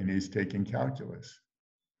and he's taking calculus.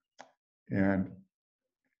 And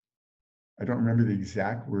I don't remember the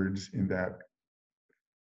exact words in that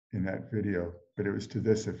video, but it was to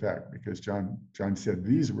this effect, because John said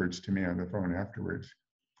these words to me on the phone afterwards.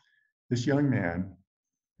 This young man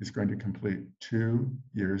is going to complete 2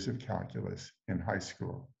 years of calculus in high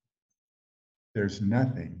school. There's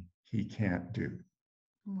nothing he can't do.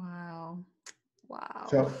 Wow.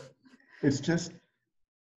 So it's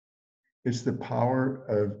the power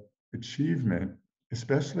of achievement,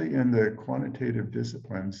 especially in the quantitative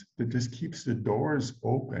disciplines, that just keeps the doors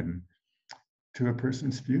open to a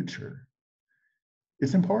person's future.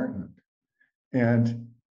 It's important. And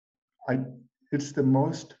it's the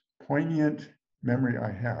most poignant memory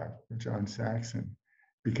I have of John Saxon,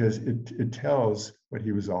 because it tells what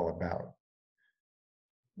he was all about.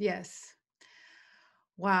 Yes.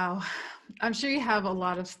 Wow. I'm sure you have a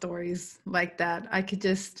lot of stories like that. I could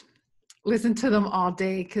just listen to them all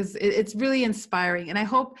day because it's really inspiring. And I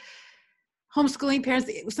hope homeschooling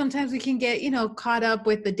parents, sometimes we can get, caught up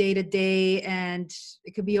with the day to day and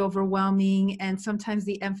it could be overwhelming. And sometimes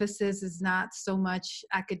the emphasis is not so much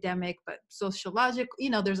academic, but sociological.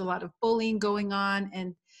 There's a lot of bullying going on.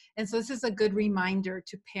 And so this is a good reminder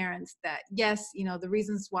to parents that, yes, the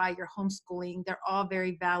reasons why you're homeschooling, they're all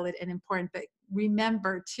very valid and important. But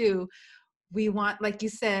remember too, we want, like you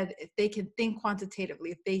said, if they can think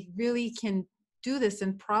quantitatively, if they really can do this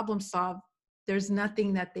and problem solve, there's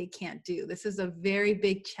nothing that they can't do. This is a very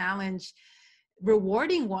big challenge,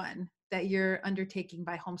 rewarding one that you're undertaking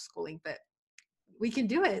by homeschooling, but we can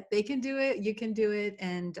do it. They can do it. You can do it.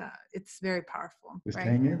 And it's very powerful. Just right?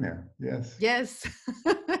 hang in there. Yes. Yes,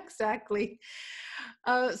 exactly.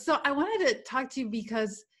 So I wanted to talk to you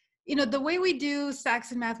because, the way we do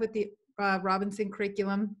Saxon math with the Robinson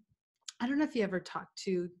curriculum, I don't know if you ever talked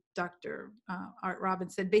to Dr. Art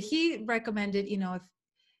Robinson, but he recommended, if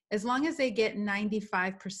as long as they get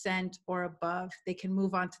 95% or above, they can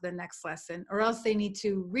move on to the next lesson, or else they need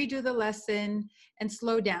to redo the lesson and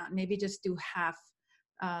slow down, maybe just do half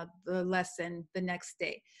the lesson the next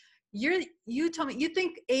day. You told me you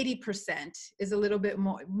think 80% is a little bit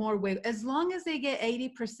more way. As long as they get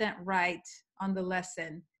 80% right on the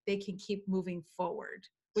lesson, they can keep moving forward.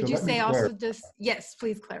 Would you say also just, yes,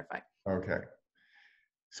 please clarify. Okay.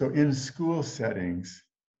 So in school settings,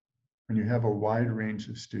 when you have a wide range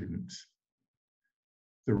of students,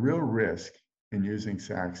 the real risk in using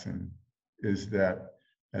Saxon is that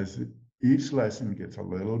as each lesson gets a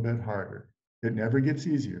little bit harder, it never gets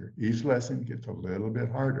easier. Each lesson gets a little bit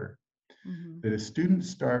harder. That as students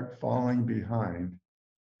start falling behind,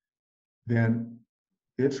 then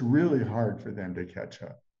it's really hard for them to catch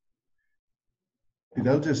up.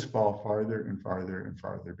 They'll just fall farther and farther and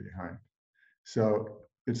farther behind. So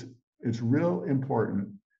it's real important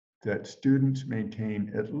that students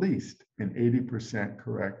maintain at least an 80%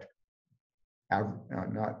 correct,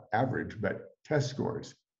 not average, but test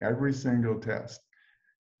scores, every single test.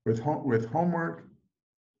 With homework,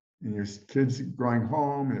 and your kids going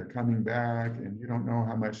home and they're coming back and you don't know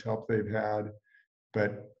how much help they've had,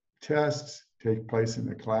 but tests take place in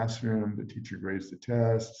the classroom, the teacher grades the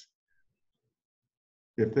tests.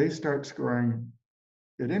 If they start scoring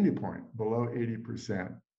at any point below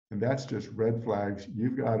 80%, and that's just red flags,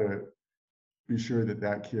 you've got to be sure that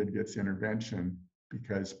that kid gets intervention,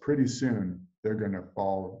 because pretty soon they're going to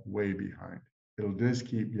fall way behind. It'll just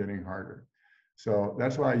keep getting harder. So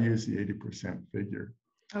that's why I use the 80% figure.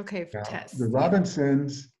 Okay, for tests. The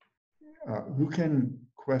Robinsons, who can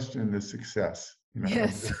question the success,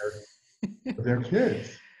 yes. of their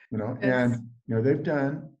kids, yes. And they've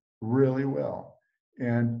done really well,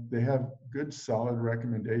 and they have good, solid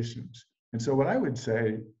recommendations. And so what I would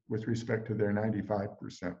say with respect to their 95%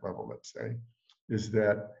 level, let's say, is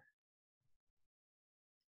that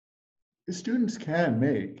the students can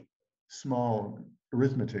make small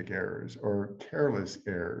arithmetic errors or careless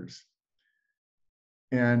errors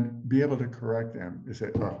and be able to correct them. They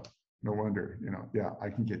say, oh, no wonder, yeah, I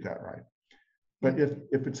can get that right. But if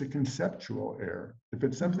it's a conceptual error, if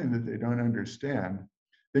it's something that they don't understand,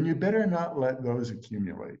 then you better not let those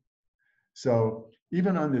accumulate. So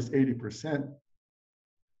even on this 80%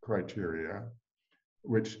 criteria,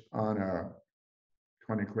 which on a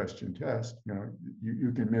 20-question test,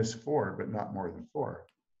 you can miss 4, but not more than 4.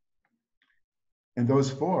 And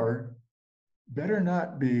those 4 better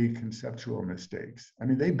not be conceptual mistakes. I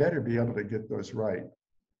mean, they better be able to get those right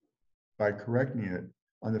by correcting it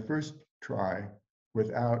on the first try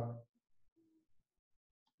without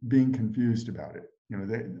being confused about it.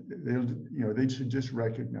 They should just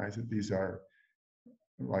recognize that these are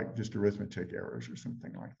like just arithmetic errors or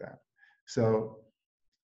something like that. So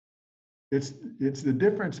it's the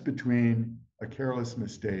difference between a careless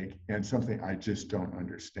mistake and something I just don't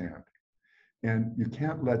understand. And you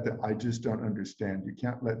can't let I just don't understand, you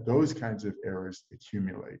can't let those kinds of errors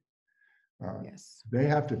accumulate. Yes. They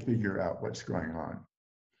have to figure out what's going on.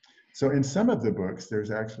 So in some of the books,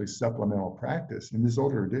 there's actually supplemental practice in these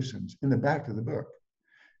older editions in the back of the book.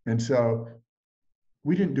 And so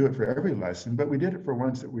we didn't do it for every lesson, but we did it for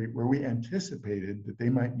ones where we anticipated that they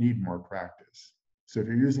might need more practice. So if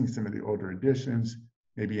you're using some of the older editions,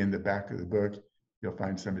 maybe in the back of the book, you'll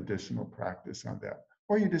find some additional practice on that.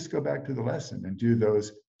 Or you just go back to the lesson and do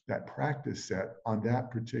that practice set on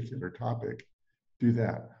that particular topic, do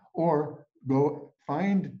that. Or go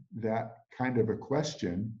find that kind of a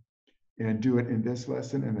question and do it in this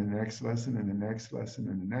lesson and the next lesson and the next lesson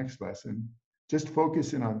and the next lesson. Just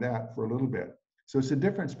focus in on that for a little bit. So it's the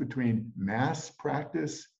difference between mass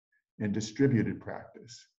practice and distributed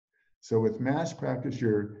practice. So with mass practice,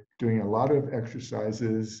 you're doing a lot of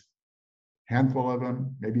exercises, handful of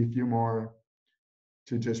them, maybe a few more,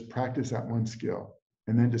 to just practice that one skill.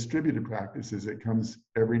 And then distributed practice as it comes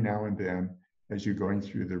every now and then as you're going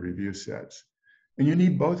through the review sets. And you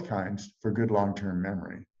need both kinds for good long-term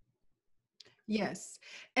memory. Yes.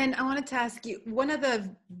 And I wanted to ask you, one of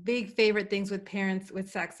the big favorite things with parents with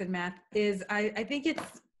Saxon Math is I think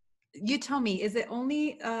it's, you tell me, is it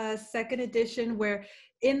only second edition where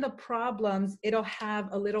in the problems, it'll have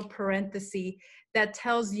a little parenthesis that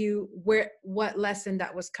tells you what lesson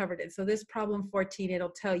that was covered in. So this problem 14, it'll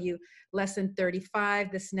tell you lesson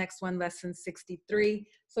 35, this next one, lesson 63.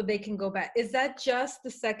 So they can go back. Is that just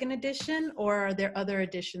the second edition, or are there other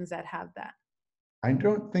editions that have that? I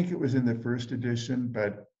don't think it was in the first edition,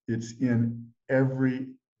 but it's in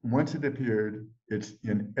once it appeared, it's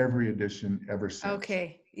in every edition ever since.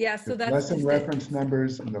 Okay. Yeah. So The that's lesson just reference it.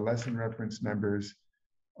 numbers and the lesson reference numbers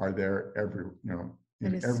are there That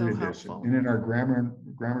in is so every edition. helpful. And in our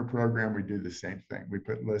grammar program, we do the same thing. We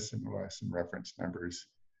put lesson reference numbers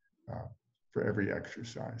for every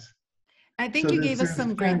exercise. I think So you the gave us students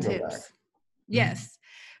some can great go back. tips. Yes,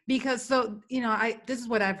 because so, this is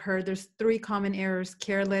what I've heard. There's 3 common errors: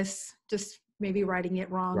 careless, just maybe writing it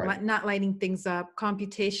wrong, Right. not lining things up;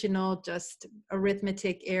 computational, just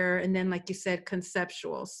arithmetic error; and then, like you said,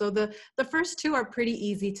 conceptual. So the first 2 are pretty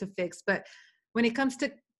easy to fix, but when it comes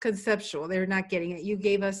to conceptual, they're not getting it. You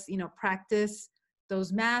gave us, practice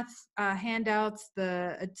those math handouts,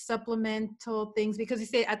 the supplemental things, because you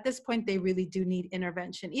say at this point they really do need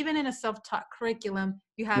intervention. Even in a self-taught curriculum,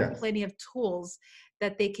 you have Yes. plenty of tools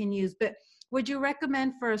that they can use. But would you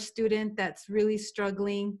recommend for a student that's really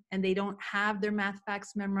struggling and they don't have their math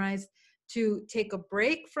facts memorized to take a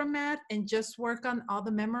break from math and just work on all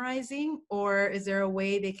the memorizing? Or is there a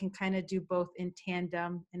way they can kind of do both in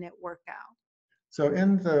tandem and it work out? So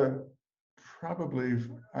probably,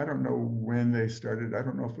 I don't know when they started. I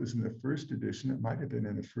don't know if it was in the first edition. It might have been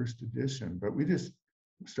in the first edition, but we just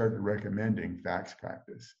started recommending facts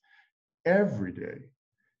practice every day.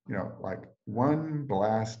 Like one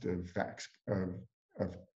blast of facts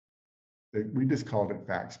we just called it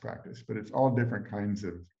facts practice, but it's all different kinds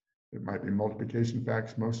of, it might be multiplication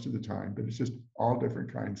facts most of the time, but it's just all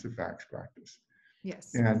different kinds of facts practice.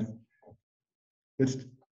 Yes. And it's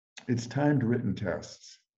timed written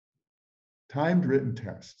tests. Timed written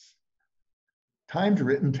tests. Timed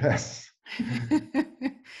written tests.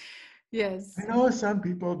 Yes. I know some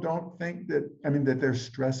people don't think that they're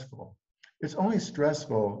stressful. It's only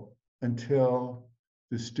stressful until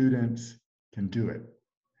the students can do it.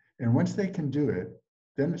 And once they can do it,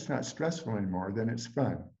 then it's not stressful anymore, then it's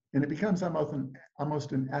fun. And it becomes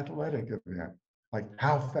almost an athletic event. Like,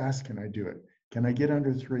 how fast can I do it? Can I get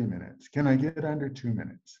under 3 minutes? Can I get under 2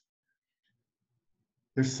 minutes?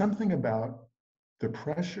 There's something about the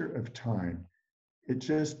pressure of time.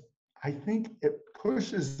 I think it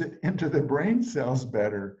pushes it into the brain cells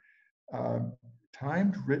better.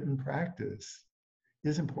 Timed written practice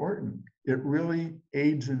is important. It really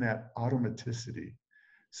aids in that automaticity.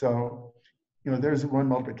 So, there's one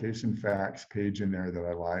multiplication facts page in there that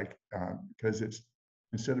I like because it's,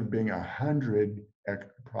 instead of being 100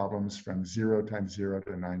 problems from 0 times 0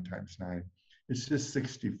 to 9 times 9, it's just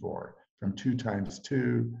 64 from 2 times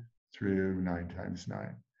 2 through 9 times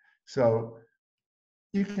 9. So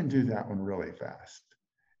you can do that one really fast.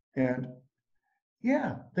 And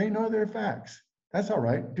yeah, they know their facts. That's all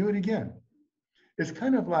right. Do it again. It's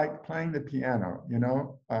kind of like playing the piano,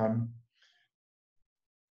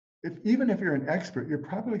 even if you're an expert, you're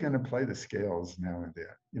probably going to play the scales now and then.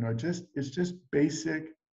 It's just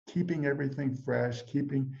basic, keeping everything fresh,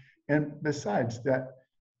 and besides that,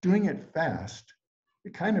 doing it fast,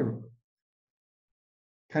 it kind of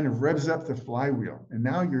revs up the flywheel, and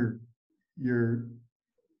now you're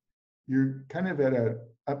kind of at a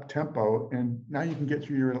up tempo, and now you can get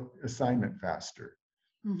through your assignment faster.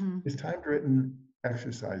 Mm-hmm. These timed written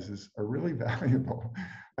exercises are really valuable.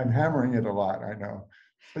 I'm hammering it a lot, I know.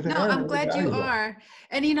 But they No, are I'm really glad you valuable. are.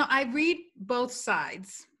 And, I read both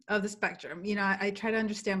sides of the spectrum. I try to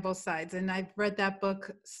understand both sides. And I've read that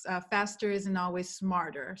book, Faster Isn't Always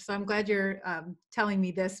Smarter. So I'm glad you're telling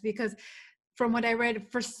me this, because from what I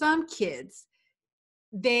read, for some kids,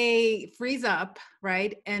 they freeze up,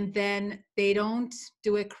 right? And then they don't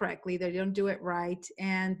do it correctly. They don't do it right.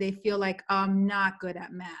 And they feel like, I'm not good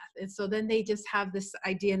at math. And so then they just have this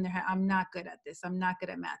idea in their head, I'm not good at this. I'm not good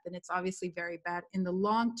at math. And it's obviously very bad in the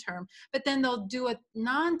long term. But then they'll do a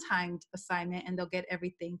non-timed assignment and they'll get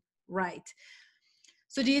everything right.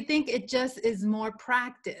 So do you think it just is more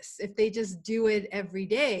practice? If they just do it every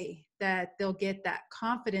day, that they'll get that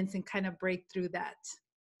confidence and kind of break through that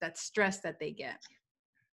stress that they get?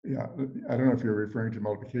 Yeah, I don't know if you're referring to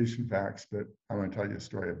multiplication facts, but I want to tell you a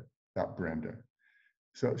story about Brenda.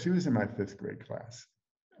 So she was in my 5th grade class.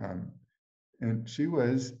 Um, and she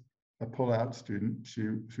was a pull-out student.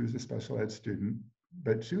 She was a special ed student,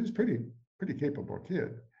 but she was pretty capable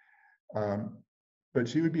kid. Um, but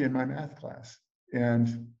she would be in my math class.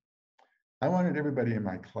 And I wanted everybody in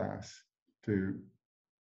my class to,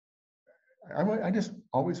 I just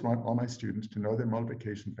always want all my students to know their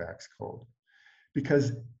multiplication facts cold,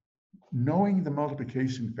 because knowing the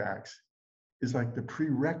multiplication facts is like the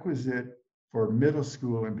prerequisite for middle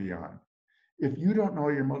school and beyond. If you don't know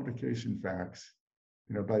your multiplication facts,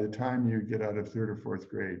 by the time you get out of 3rd or 4th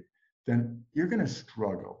grade, then you're going to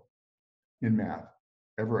struggle in math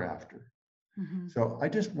ever after. Mm-hmm. So I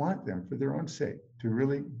just want them, for their own sake, to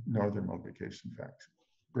really know their multiplication facts.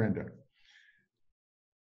 Brenda,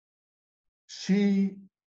 she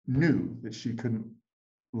knew that she couldn't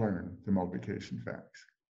learn the multiplication facts,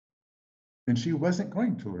 and she wasn't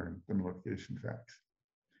going to learn the multiplication facts.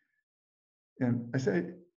 And I say,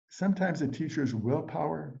 sometimes a teacher's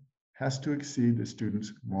willpower has to exceed the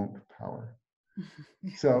student's won't power.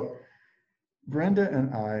 So Brenda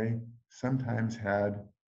and I sometimes had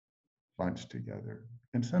lunch together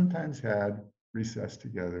and sometimes had recess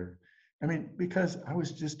together. I mean, because I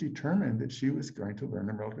was just determined that she was going to learn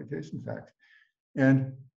the multiplication facts.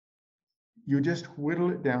 And you just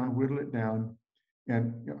whittle it down.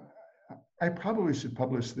 And I probably should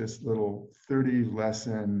publish this little 30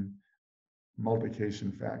 lesson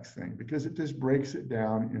multiplication facts thing, because it just breaks it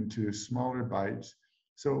down into smaller bites.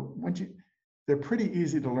 So they're pretty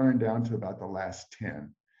easy to learn down to about the last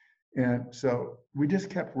 10. And so we just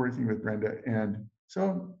kept working with Brenda. And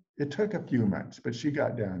so it took a few months, but she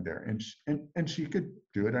got down there, and she could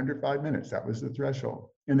do it under 5 minutes. That was the threshold.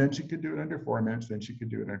 And then she could do it under 4 minutes. Then she could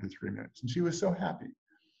do it under 3 minutes. And she was so happy.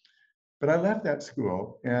 But I left that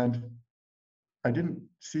school and I didn't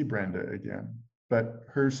see Brenda again. But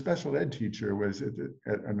her special ed teacher was at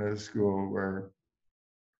another school where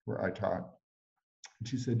I taught. And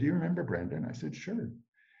she said, "Do you remember Brenda?" And I said, "Sure."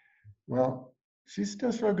 Well, she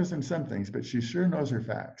still struggles in some things, but she sure knows her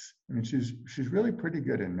facts. I mean, she's really pretty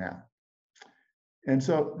good in math. And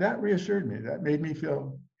so that reassured me. That made me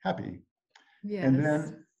feel happy. Yes. And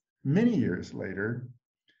then many years later,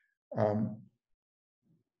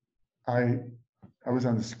 I was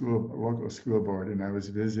on the local school board, and I was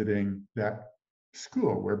visiting that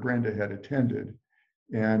school where Brenda had attended.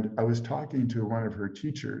 And I was talking to one of her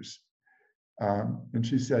teachers. And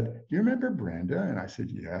she said, "Do you remember Brenda?" And I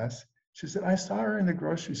said, "Yes." She said, "I saw her in the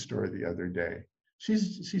grocery store the other day. She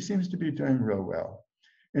seems to be doing real well.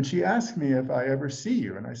 And she asked me if I ever see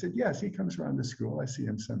you." And I said, "Yes, he comes around the school. I see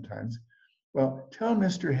him sometimes." "Well, tell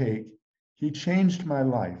Mr. Hake, he changed my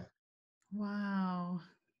life." Wow.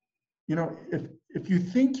 If you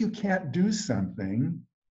think you can't do something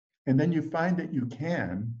and then you find that you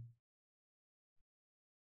can,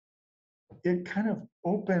 it kind of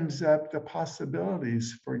opens up the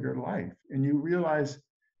possibilities for your life. And you realize,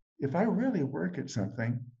 if I really work at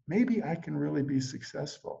something, maybe I can really be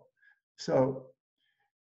successful. So,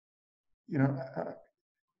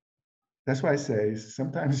 that's why I say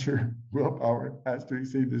sometimes your willpower has to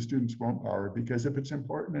exceed the student's won't power, because if it's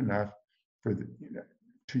important enough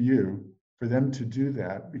to you, for them to do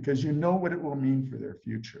that, because you know what it will mean for their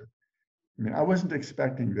future. I mean, I wasn't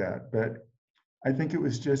expecting that, but I think it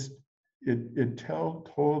was just, it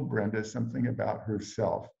told Brenda something about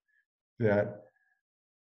herself that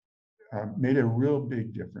made a real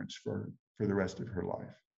big difference for the rest of her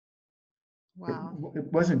life. Wow.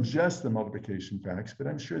 It wasn't just the multiplication facts, but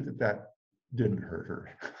I'm sure that didn't hurt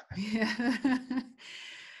her. Yeah.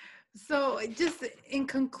 So just in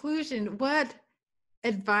conclusion, what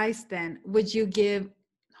advice then would you give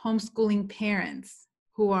homeschooling parents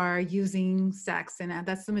who are using Saxon? And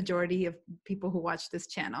that's the majority of people who watch this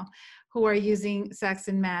channel, who are using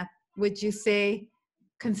Saxon math. Would you say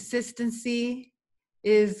consistency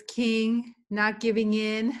is king, not giving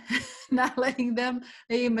in, not letting them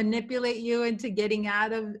maybe manipulate you into getting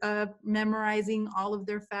out of memorizing all of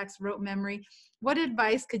their facts, rote memory? What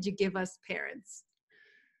advice could you give us parents?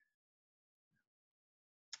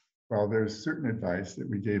 Well, there's certain advice that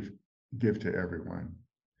we give to everyone,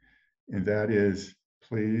 and that is,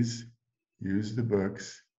 please use the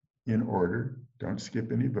books in order. Don't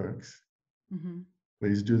skip any books. Mm-hmm.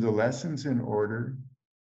 Please do the lessons in order.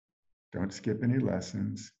 Don't skip any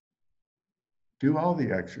lessons. Do all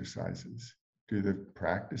the exercises. Do the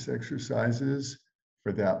practice exercises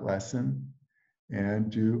for that lesson, and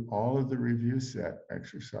do all of the review set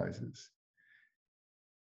exercises.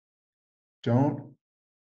 Don't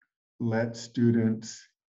let students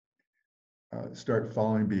start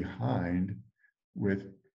falling behind with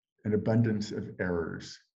an abundance of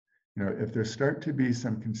errors. If there start to be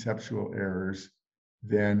some conceptual errors,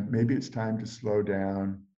 then maybe it's time to slow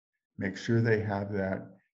down, make sure they have that,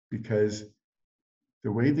 because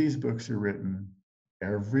the way these books are written,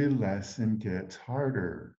 every lesson gets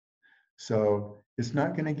harder. So it's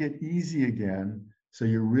not going to get easy again. So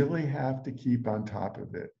you really have to keep on top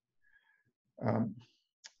of it.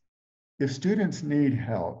 If students need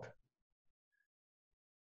help,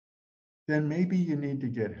 then maybe you need to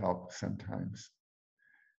get help sometimes.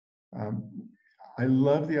 I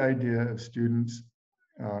love the idea of students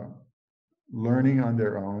learning on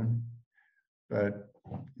their own, but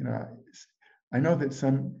I know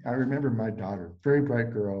that I remember my daughter, very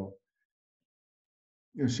bright girl,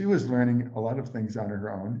 she was learning a lot of things on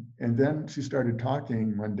her own. And then she started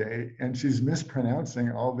talking one day and she's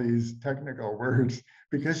mispronouncing all these technical words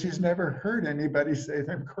because she's never heard anybody say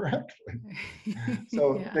them correctly.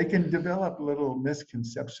 So Yeah. they can develop little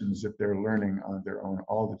misconceptions if they're learning on their own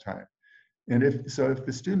all the time. And if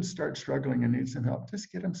the students start struggling and need some help,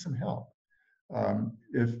 just get them some help.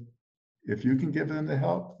 If you can give them the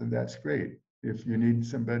help, then that's great. If you need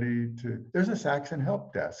somebody there's a Saxon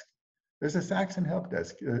help desk. There's a Saxon help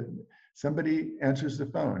desk. Somebody answers the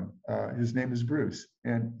phone. His name is Bruce,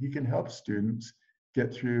 and he can help students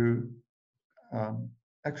get through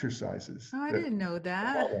exercises. Oh, I didn't know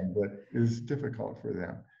that. That is difficult for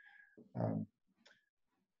them.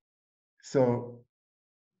 So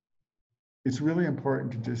it's really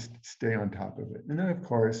important to just stay on top of it. And then, of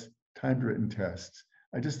course, timed written tests.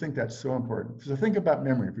 I just think that's so important. So think about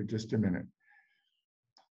memory for just a minute.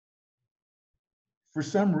 For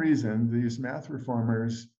some reason, these math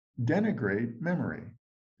reformers denigrate memory.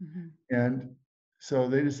 Mm-hmm. And so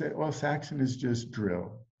they just say, well, Saxon is just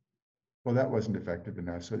drill. Well, that wasn't effective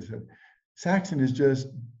enough. So they said, Saxon is just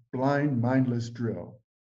blind, mindless drill.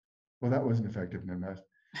 Well, that wasn't effective enough.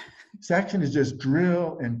 Saxon is just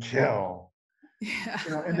drill and kill.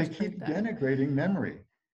 Yeah, and they keep denigrating memory.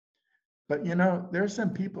 But, there are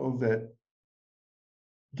some people that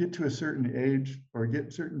get to a certain age or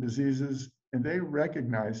get certain diseases, and they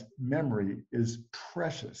recognize memory is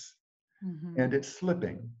precious, mm-hmm. and it's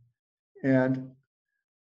slipping. And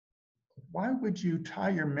why would you tie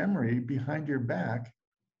your memory behind your back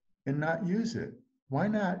and not use it? Why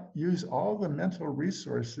not use all the mental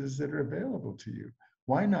resources that are available to you?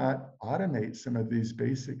 Why not automate some of these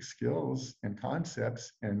basic skills and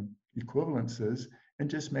concepts and equivalences and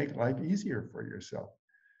just make life easier for yourself?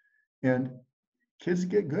 And kids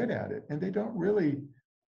get good at it, and they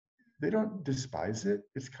don't despise it.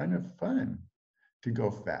 It's kind of fun to go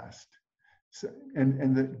fast. So,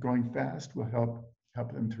 and that going fast will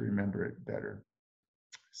help them to remember it better.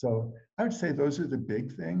 So I would say those are the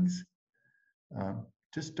big things.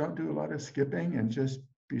 Just don't do a lot of skipping, and just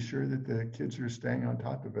be sure that the kids are staying on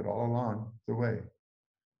top of it all along the way.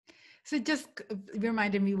 So just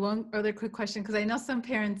reminded me one other quick question, because I know some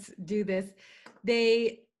parents do this.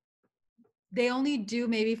 They only do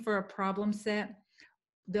maybe for a problem set.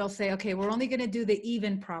 They'll say, okay, we're only going to do the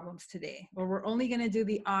even problems today, or we're only going to do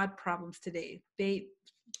the odd problems today. They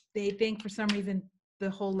think for some reason the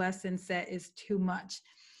whole lesson set is too much.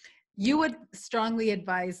 You would strongly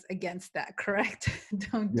advise against that, correct?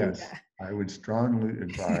 Don't do that. Yes, I would strongly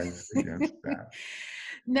advise against that.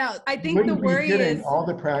 Now, I think the worry is you wouldn't be getting is all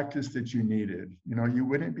the practice that you needed. You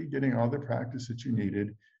wouldn't be getting all the practice that you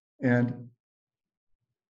needed. And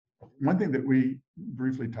one thing that we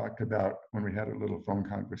briefly talked about when we had a little phone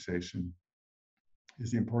conversation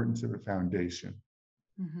is the importance of a foundation.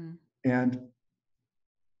 Mm-hmm. And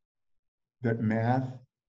that math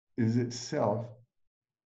itself,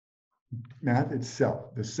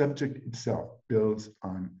 the subject itself builds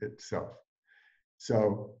on itself.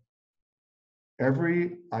 So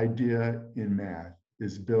every idea in math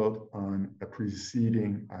is built on a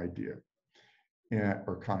preceding idea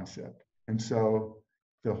or concept. And so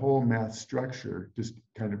the whole math structure just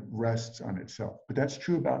kind of rests on itself. But that's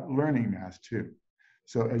true about learning math too.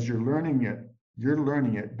 So as you're learning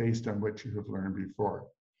it based on what you have learned before.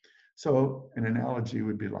 So an analogy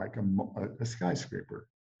would be like a skyscraper.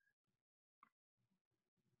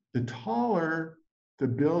 The taller the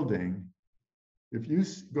building, if you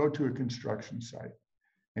go to a construction site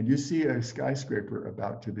and you see a skyscraper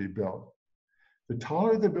about to be built, the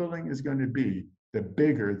taller the building is going to be, the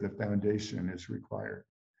bigger the foundation is required.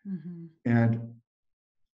 Mm-hmm. And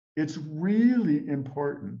it's really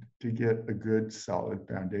important to get a good solid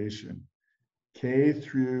foundation. K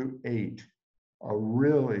through 8, a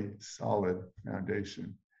really solid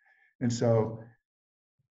foundation. And so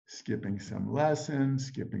skipping some lessons,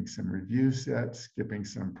 skipping some review sets, skipping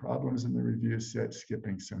some problems in the review set,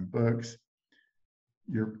 skipping some books,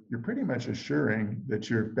 you're pretty much assuring that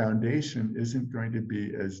your foundation isn't going to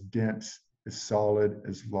be as dense, as solid,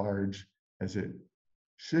 as large as it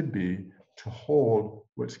should be to hold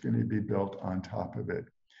what's going to be built on top of it.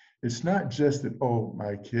 It's not just that, oh,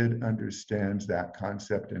 my kid understands that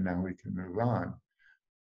concept and now we can move on.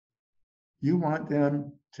 You want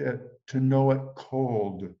them to know it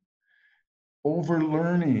cold.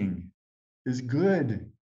 Overlearning is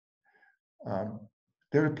good.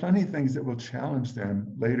 There are plenty of things that will challenge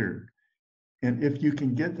them later. And if you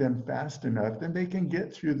can get them fast enough, then they can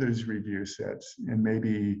get through those review sets in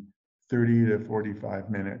maybe 30 to 45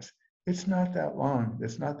 minutes. It's not that long.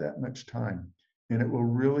 It's not that much time. And it will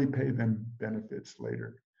really pay them benefits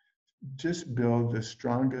later. Just build the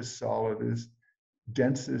strongest, solidest,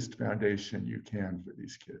 densest foundation you can for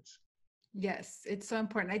these kids. Yes, it's so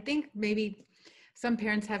important. I think maybe some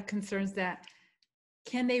parents have concerns that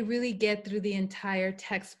can they really get through the entire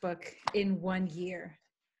textbook in 1 year?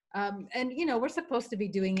 And we're supposed to be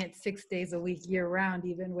doing it 6 days a week, year round,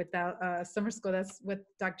 even without summer school. That's what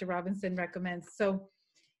Dr. Robinson recommends. So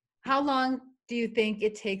how long do you think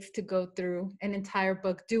it takes to go through an entire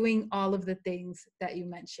book doing all of the things that you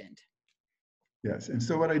mentioned? Yes, and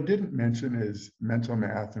so what I didn't mention is mental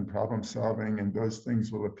math and problem solving, and those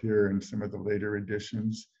things will appear in some of the later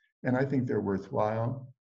editions. And I think they're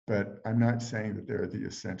worthwhile, but I'm not saying that they're the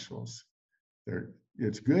essentials.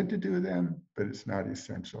 It's good to do them, but it's not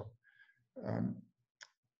essential.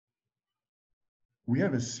 We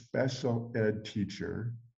have a special ed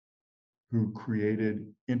teacher who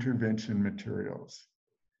created intervention materials.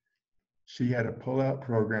 She had a pull-out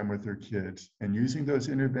program with her kids, and using those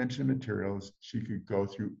intervention materials, she could go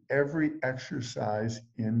through every exercise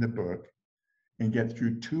in the book and get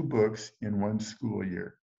through 2 books in 1 school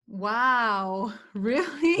year. Wow,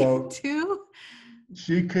 really? So 2?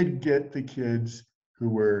 she could get the kids who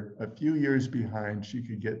were a few years behind, she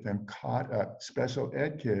could get them caught up, special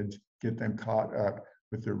ed kids, get them caught up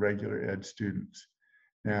with the regular ed students.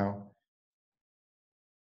 Now,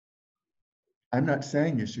 I'm not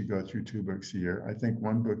saying you should go through 2 books a year. I think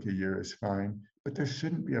 1 book a year is fine, but there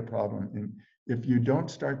shouldn't be a problem. And if you don't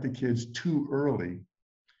start the kids too early,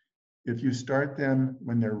 if you start them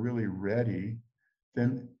when they're really ready,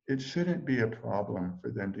 then it shouldn't be a problem for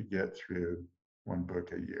them to get through 1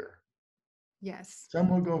 book a year. Yes. Some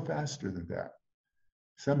will go faster than that.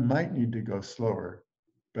 Some might need to go slower,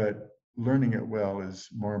 but learning it well is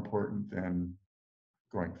more important than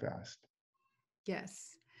going fast.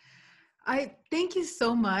 Yes. I thank you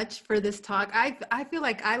so much for this talk. I feel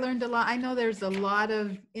like I learned a lot. I know there's a lot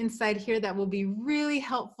of insight here that will be really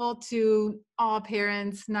helpful to all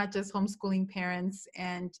parents, not just homeschooling parents.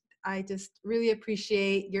 And I just really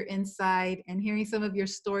appreciate your insight and hearing some of your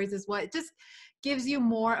stories as well. It just gives you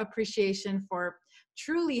more appreciation for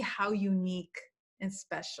truly how unique and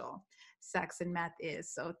special Saxon Math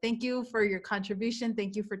is. So thank you for your contribution.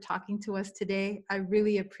 Thank you for talking to us today. I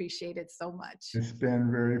really appreciate it so much. It's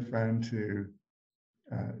been very fun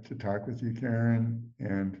to talk with you, Karen,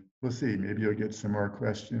 and we'll see. Maybe you'll get some more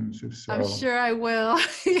questions. If so, I'm sure I will.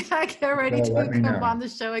 I get ready to let me come know. on the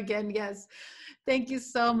show again. Yes. Thank you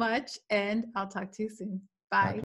so much. And I'll talk to you soon. Bye.